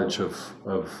knowledge of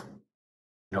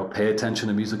pay attention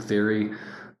to music theory,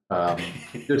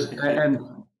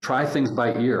 and try things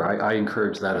by ear. I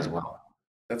encourage that as well.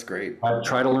 That's great.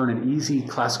 Try to learn an easy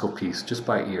classical piece just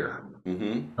by ear.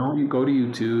 Don't you go to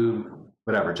YouTube,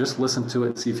 whatever. Just listen to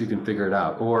it, see if you can figure it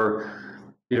out, or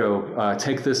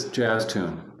take this jazz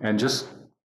tune and just.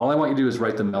 All I want you to do is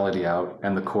write the melody out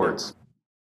and the chords,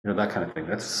 that kind of thing.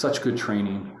 That's such good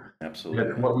training. Absolutely.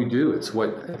 That's what we do. It's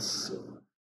what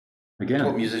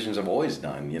musicians have always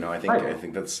done. I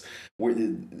think that's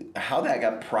how that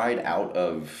got pried out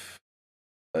of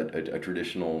a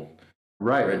traditional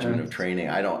regimen of training.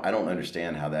 I don't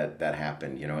understand how that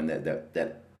happened. And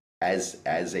that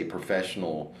as a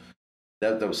professional,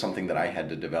 that was something that I had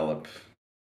to develop.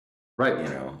 Right.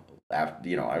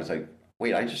 After I was like,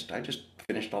 wait, I just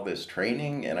finished all this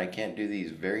training and I can't do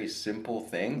these very simple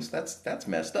things. That's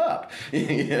messed up.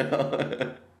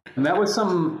 And that was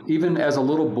something, even as a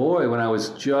little boy, when I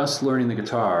was just learning the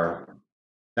guitar,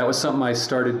 that was something I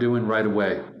started doing right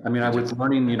away. I mean, I was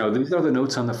learning, these are the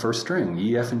notes on the first string,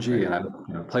 E, F, and G, and I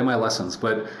play my lessons.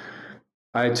 But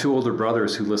I had two older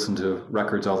brothers who listened to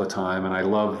records all the time, and I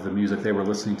loved the music they were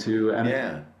listening to.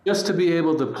 And just to be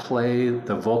able to play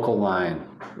the vocal line,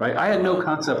 right? I had no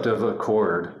concept of a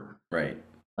chord. Right.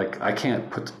 Like, I can't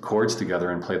put the chords together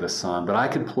and play this song, but I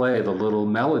could play the little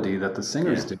melody that the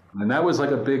singers do. And that was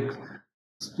like a big,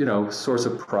 source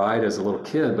of pride as a little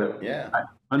kid. But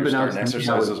unbeknownst to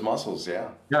exercise those muscles,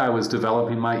 I was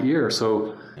developing my ear.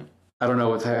 So I don't know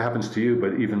what happens to you,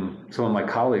 but even some of my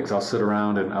colleagues, I'll sit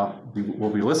around and we'll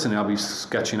be listening. I'll be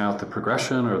sketching out the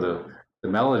progression or the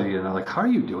melody, and they're like, "How are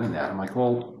you doing that?" I'm like,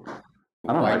 "Well,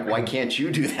 I don't know. Why can't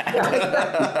you do that?"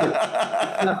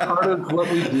 It's not part of what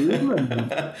we do.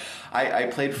 I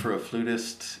played for a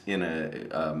flutist in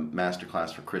a master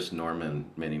class for Chris Norman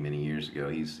many years ago.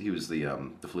 He was the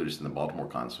flutist in the Baltimore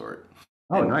Consort.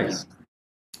 Oh, nice.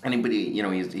 anybody,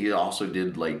 he also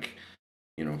did like,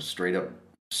 straight up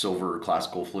silver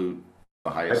classical flute,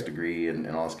 the highest degree, and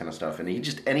all this kind of stuff. And he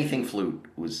just anything flute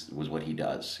was what he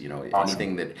does.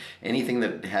 Awesome. Anything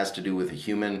that has to do with a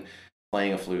human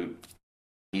playing a flute,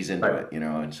 he's into Right. it.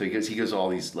 And so he goes to all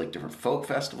these like different folk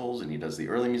festivals, and he does the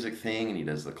early music thing, and he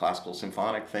does the classical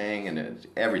symphonic thing, and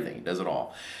everything. He does it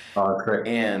all. Oh, that's great.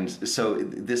 And so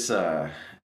it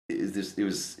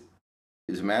was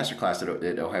a master class at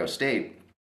Ohio State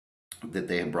that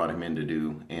they had brought him in to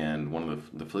do, and one of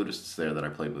the flutists there that I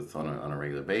played with on a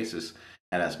regular basis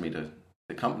had asked me to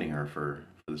accompany her for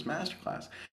this master class.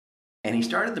 And he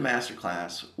started the master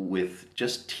class with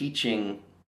just teaching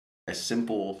a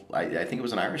simple, I think it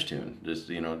was an Irish tune, just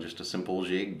a simple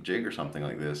jig or something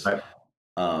like this, Right.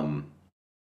 um,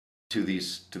 to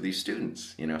these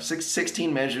students.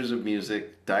 16 measures of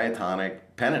music,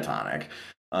 diatonic, pentatonic,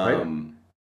 Right.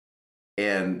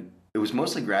 and it was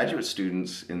mostly graduate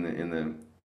students in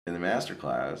the master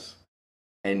class,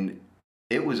 and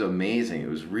it was amazing. It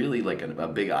was really like a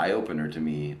big eye opener to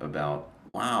me about,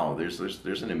 wow, there's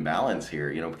an imbalance here,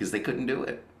 because they couldn't do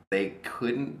it. They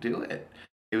couldn't do it.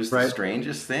 It was the Right.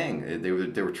 strangest thing. They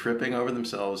were tripping over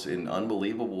themselves in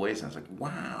unbelievable ways, and I was like,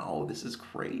 wow, this is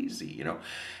crazy.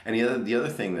 And the other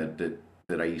thing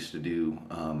that I used to do,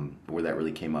 where that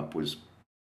really came up was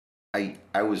I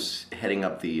was heading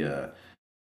up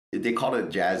they called it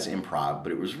jazz improv,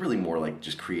 but it was really more like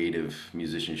just creative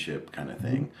musicianship kind of Mhm.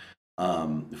 thing,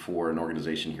 for an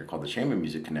organization here called the Chamber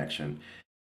Music Connection.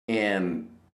 And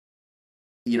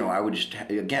I would just,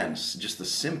 again, just the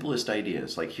simplest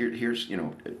ideas, like here's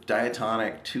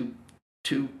diatonic, two,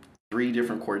 three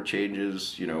different chord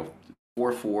changes,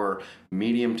 4/4,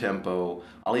 medium tempo.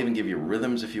 I'll even give you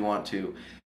rhythms if you want to,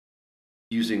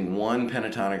 using one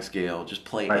pentatonic scale. Just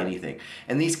play Right. anything.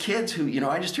 And these kids who,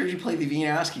 I just heard you play the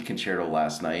Wieniawski concerto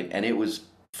last night, and it was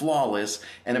flawless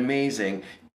and amazing,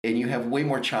 and you have way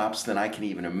more chops than I can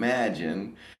even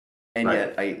imagine. And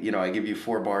Right. yet I give you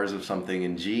 4 bars of something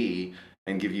in G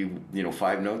and give you,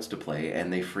 5 notes to play,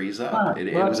 and they freeze up.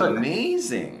 It, Well, it was that's like,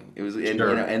 amazing. It was, and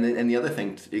sure. and the other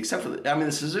thing, except for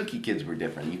the Suzuki kids were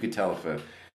different. You could tell if a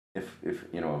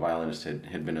violinist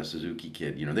had been a Suzuki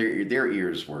kid, their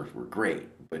ears were great,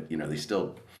 but they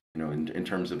still, in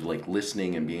terms of like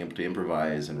listening and being able to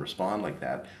improvise and respond like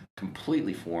that,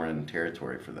 completely foreign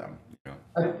territory for them.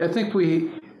 I think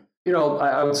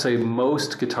I would say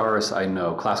most guitarists I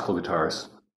know, classical guitarists,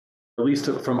 at least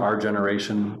from our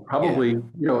generation, Yeah. probably,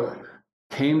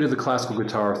 came to the classical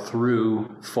guitar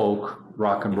through folk,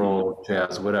 rock and Hmm. roll,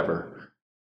 jazz, whatever,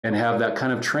 and have that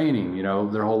kind of training,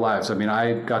 their whole lives. I mean,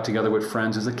 I got together with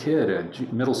friends as a kid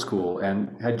at middle school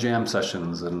and had jam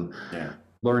sessions and Yeah.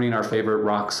 learning our favorite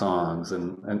rock songs,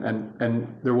 and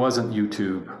there wasn't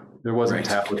YouTube, there wasn't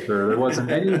Right. Tablature, there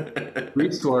wasn't any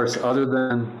resource other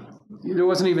than there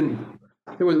wasn't even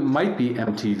might be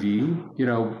MTV.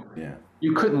 Yeah.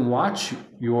 You couldn't watch No.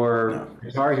 your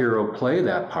Guitar Hero play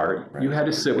that part. You Right. had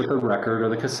to sit with the record or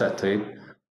the cassette tape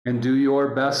and do your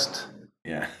best,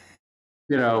 Yeah.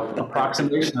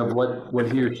 approximation of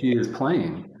what he or she is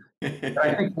playing. And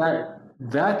I think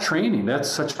that training, that's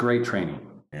such great training.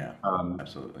 Yeah. Um,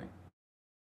 Absolutely.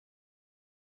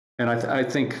 and I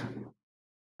think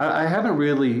I haven't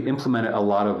really implemented a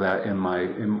lot of that in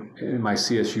my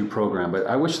CSU program, but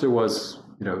I wish there was,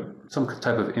 some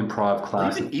type of improv Well,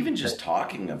 class. even just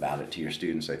talking about it to your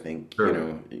students, I think,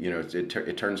 Sure.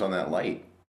 it turns on that light.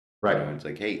 Right. It's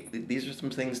like, hey, these are some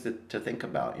things to think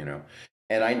about.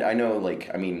 And I know, like,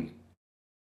 I mean,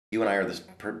 you and I are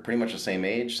pretty much the same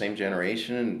age, same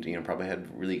generation, and probably had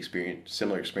really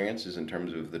similar experiences in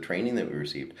terms of the training that we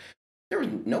received. There was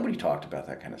nobody talked about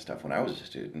that kind of stuff when I was a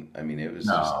student. I mean,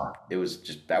 No. it was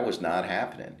just that was not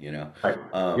happening. Right.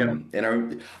 And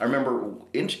I remember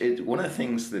one of the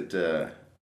things that you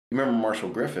remember Marshall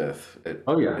Griffith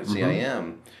Oh yeah. at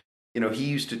CIM. He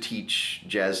used to teach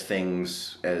jazz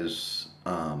things as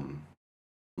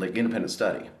like independent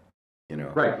study.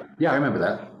 Right. Yeah, I remember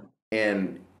that.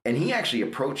 And he actually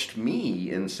approached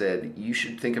me and said, you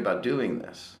should think about doing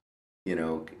this.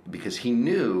 Because he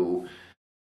knew,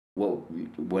 well,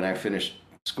 when I finished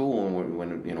school and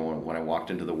when I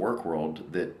walked into the work world,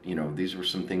 that these were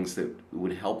some things that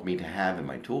would help me to have in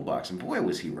my toolbox. And boy,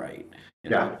 was he right.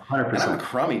 Yeah, And I'm a 100%.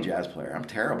 crummy jazz player. I'm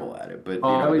terrible at it. But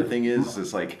Oh, the thing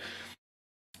is like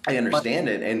I understand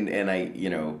it, and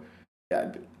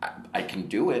I can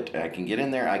do it. I can get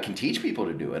in there. I can teach people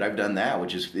to do it. I've done that,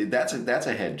 which is that's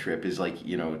a head trip. Is like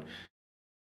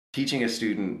teaching a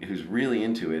student who's really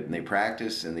into it and they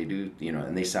practice and they do,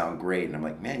 and they sound great. And I'm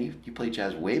like, man, you play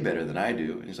jazz way better than I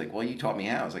do. And he's like, well, you taught me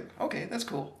how. I was like, okay, that's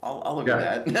cool. I'll look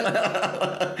at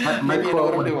that. Maybe you know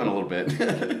what I'm doing a little bit.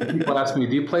 People ask me,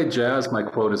 do you play jazz? My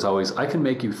quote is always, I can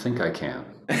make you think I can.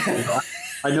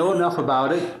 I know enough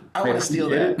about it. I want to steal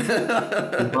that.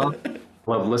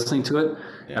 Love listening to it.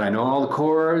 Yeah. And I know all the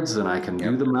chords, and I can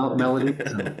do the melody.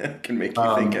 Can make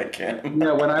you think I can.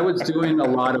 Yeah, when I was doing a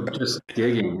lot of just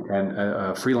gigging and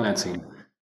freelancing,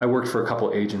 I worked for a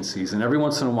couple agencies, and every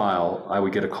once in a while, I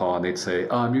would get a call, and they'd say, "You're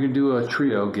going to do a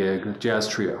trio gig, a jazz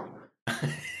trio."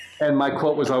 And my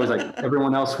quote was always like,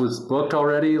 "Everyone else was booked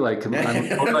already." Like, and then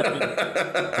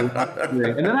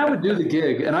I would do the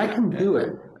gig, and I can do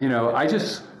it.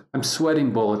 I'm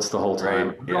sweating bullets the whole time.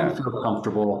 Right. I don't feel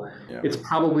comfortable. Yeah. It's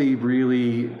probably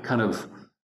really kind of,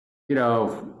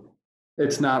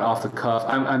 it's not off the cuff.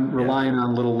 I'm relying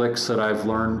on little licks that I've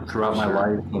learned throughout my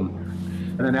life.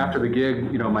 And then after the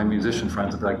gig, my musician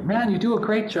friends would be like, man, you do a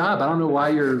great job. I don't know why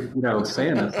you're,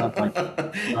 saying this. Like,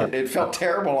 it felt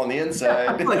terrible on the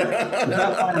inside.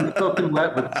 I'm soaking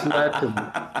wet with sweat.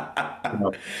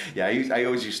 And, Yeah, I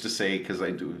always used to say, because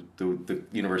I do the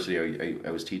university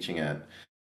I was teaching at,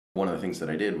 one of the things that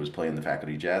I did was play in the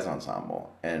faculty jazz ensemble,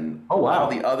 and all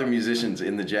the other musicians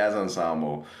in the jazz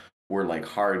ensemble were like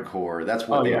hardcore. That's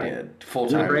what they did,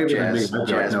 full-time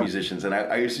jazz musicians. And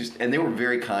I used to, and they were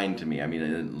very kind to me. I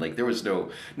mean, like there was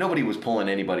nobody was pulling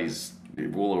anybody's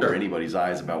wool over anybody's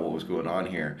eyes about what was going on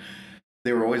here.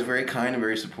 They were always very kind and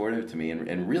very supportive to me,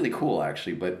 and really cool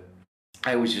actually. But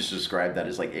I always just describe that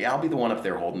as like, hey, I'll be the one up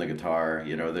there holding the guitar,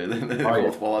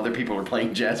 while other people are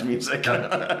playing jazz music.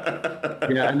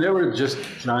 Yeah, and there were just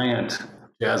giant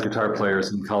jazz guitar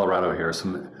players in Colorado here.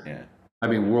 I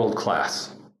mean, world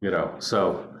class,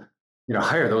 So,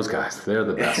 hire those guys. They're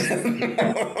the best.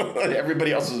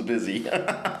 Everybody else is busy.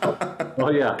 Oh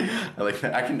yeah. I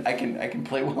can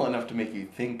play well enough to make you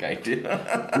think I do.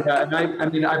 Yeah,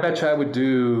 and I bet you I would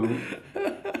do.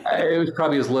 It was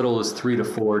probably as little as 3 to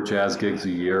 4 jazz gigs a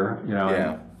year,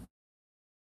 Yeah.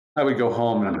 I would go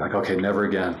home and I'm like, okay, never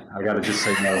again. I got to just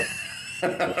say no.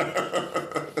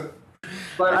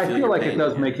 But I feel like it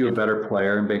does make you a better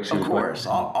player and makes you. Of course,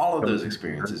 all of those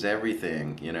experiences,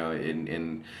 everything,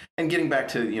 and getting back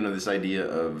to this idea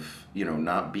of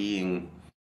not being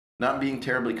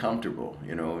terribly comfortable.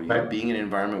 Right. Being in an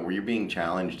environment where you're being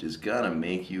challenged is gonna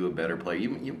make you a better player.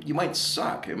 You might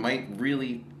suck. It might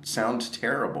really sound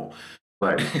terrible.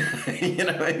 Right.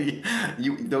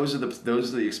 Those are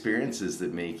the experiences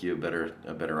that make you a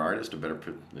better artist, a better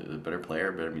player,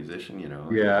 a better musician.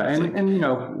 Yeah, and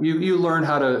you learn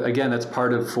how to. Again, that's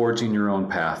part of forging your own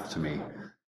path. To me,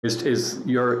 is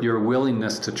your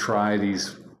willingness to try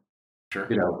these. Sure.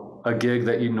 A gig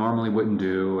that you normally wouldn't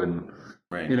do, and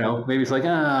right. Maybe it's like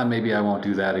maybe I won't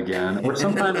do that again. Or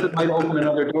sometimes it might open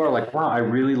another door. Like, wow, I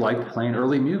really like playing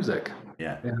early music.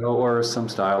 Yeah. Or some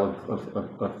style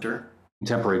of sure.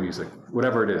 Contemporary music,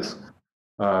 whatever it is.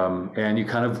 And you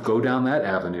kind of go down that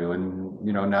avenue, and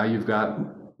now you've got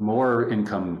more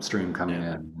income stream coming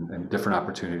in and different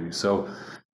opportunities. So,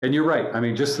 and you're right. I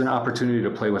mean, just an opportunity to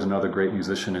play with another great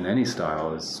musician in any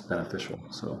style is beneficial.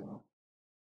 So,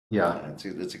 yeah,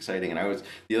 it's exciting. And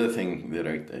the other thing that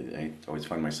I always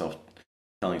find myself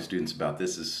telling students about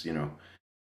this is,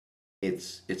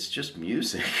 it's just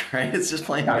music, right? It's just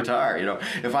playing guitar.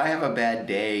 If I have a bad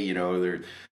day,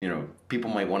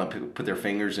 people might want to put their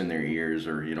fingers in their ears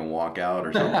or walk out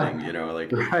or something.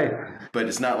 Right. But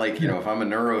it's not like if I'm a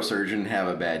neurosurgeon and have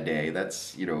a bad day,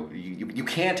 that's you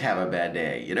can't have a bad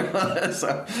day.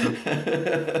 So.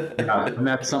 Yeah, and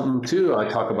that's something too I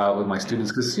talk about with my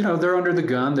students because they're under the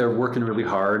gun, they're working really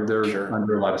hard, they're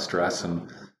under a lot of stress,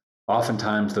 and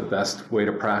oftentimes the best way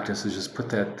to practice is just put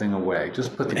that thing away.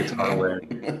 Just put the guitar away.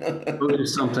 Go do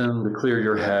something to clear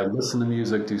your head. Listen to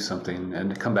music. Do something,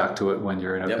 and come back to it when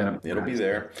you're in a. It'll be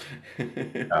there.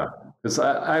 Because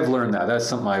I've learned that. That's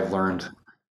something I've learned.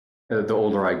 The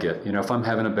older I get, if I'm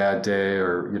having a bad day,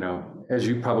 or as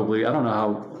you probably, I don't know how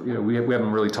we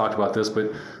haven't really talked about this,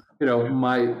 but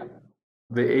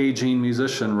the aging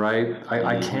musician, right?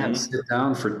 I can't sit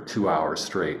down for 2 hours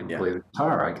straight and play the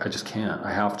guitar. I just can't.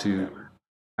 I have to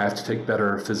take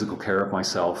better physical care of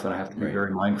myself, and I have to be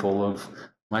very mindful of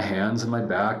my hands and my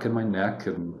back and my neck,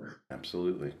 and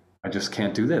absolutely, I just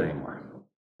can't do that anymore.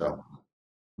 So,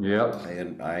 yep.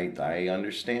 And I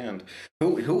understand.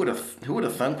 Who would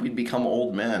have thunk we'd become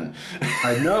old men?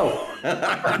 I know.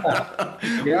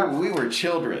 Yeah, we were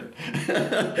children.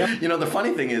 The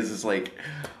funny thing is like,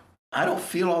 I don't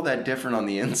feel all that different on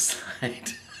the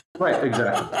inside. Right,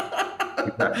 exactly.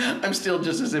 I'm still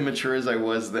just as immature as I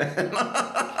was then.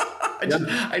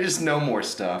 I just know more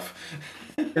stuff.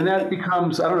 And that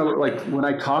becomes, I don't know, like when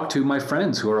I talk to my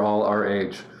friends who are all our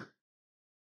age,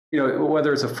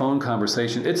 whether it's a phone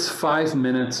conversation, it's 5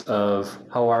 minutes of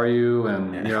how are you,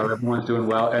 and everyone's doing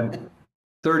well, and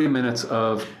 30 minutes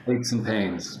of aches and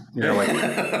pains. Like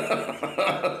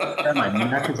my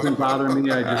neck has been bothering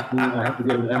me. I have to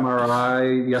get an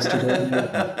MRI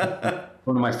yesterday.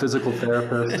 One of my physical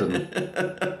therapists,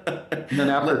 and then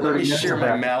after 30 minutes, share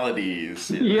my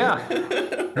maladies. Yeah.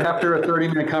 After a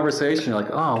 30-minute conversation, you're like,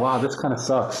 oh wow, this kind of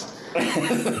sucks.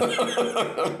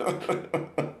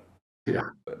 Yeah.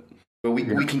 But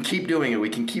we can keep doing it. We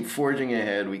can keep forging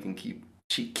ahead. We can keep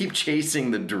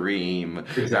chasing the dream.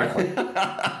 Exactly.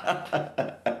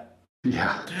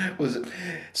 Yeah.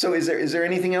 So is there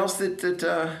anything else that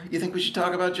you think we should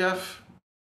talk about, Jeff?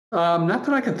 Not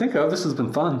that I can think of. This has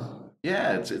been fun.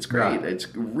 Yeah, it's great. Yeah. It's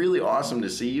really awesome to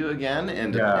see you again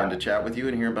and to chat with you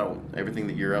and hear about everything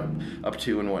that you're up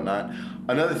to and whatnot.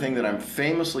 Another thing that I'm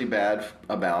famously bad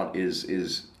about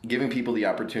is giving people the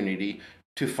opportunity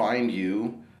to find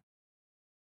you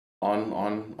on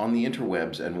the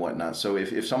interwebs and whatnot. So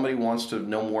if somebody wants to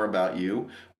know more about you,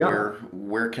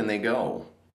 where can they go?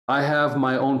 I have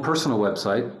my own personal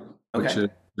website, which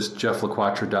is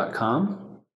jefflequatre.com.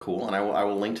 Cool, and I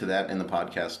will link to that in the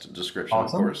podcast description,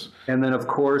 awesome. Of course. And then, of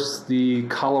course, the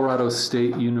Colorado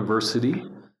State University.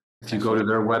 If you go to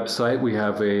their website, we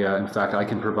have in fact, I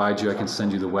can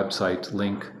send you the website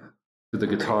link to the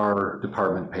guitar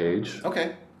department page.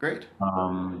 Okay, great.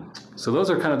 So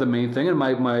those are kind of the main thing. And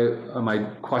my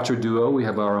Quattro Duo, we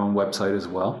have our own website as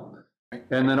well.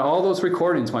 And then all those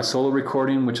recordings, my solo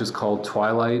recording, which is called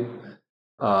Twilight,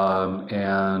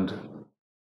 and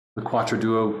the Quattro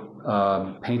Duo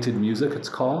Painted Music, it's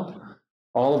called.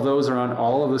 All of those are on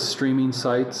all of the streaming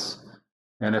sites.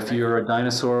 And if you're a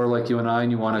dinosaur like you and I,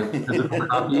 and you want a physical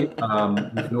copy, you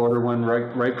can order one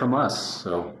right from us.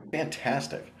 So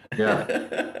fantastic.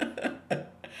 Yeah.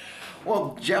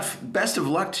 Well, Jeff, best of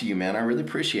luck to you, man. I really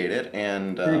appreciate it,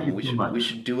 and we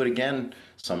should do it again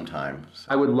sometime. So.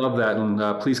 I would love that,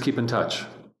 and please keep in touch.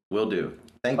 Will do.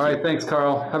 Thank you. All right, thanks,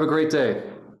 Carl. Have a great day.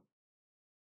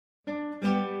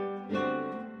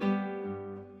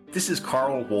 This is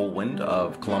Carl Wohlwind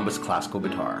of Columbus Classical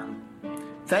Guitar.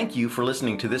 Thank you for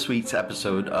listening to this week's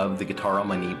episode of the Guitar on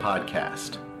My Knee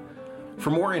podcast.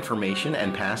 For more information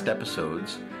and past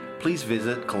episodes, please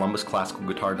visit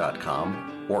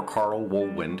columbusclassicalguitar.com or Carl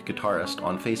Wohlwind Guitarist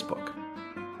on Facebook.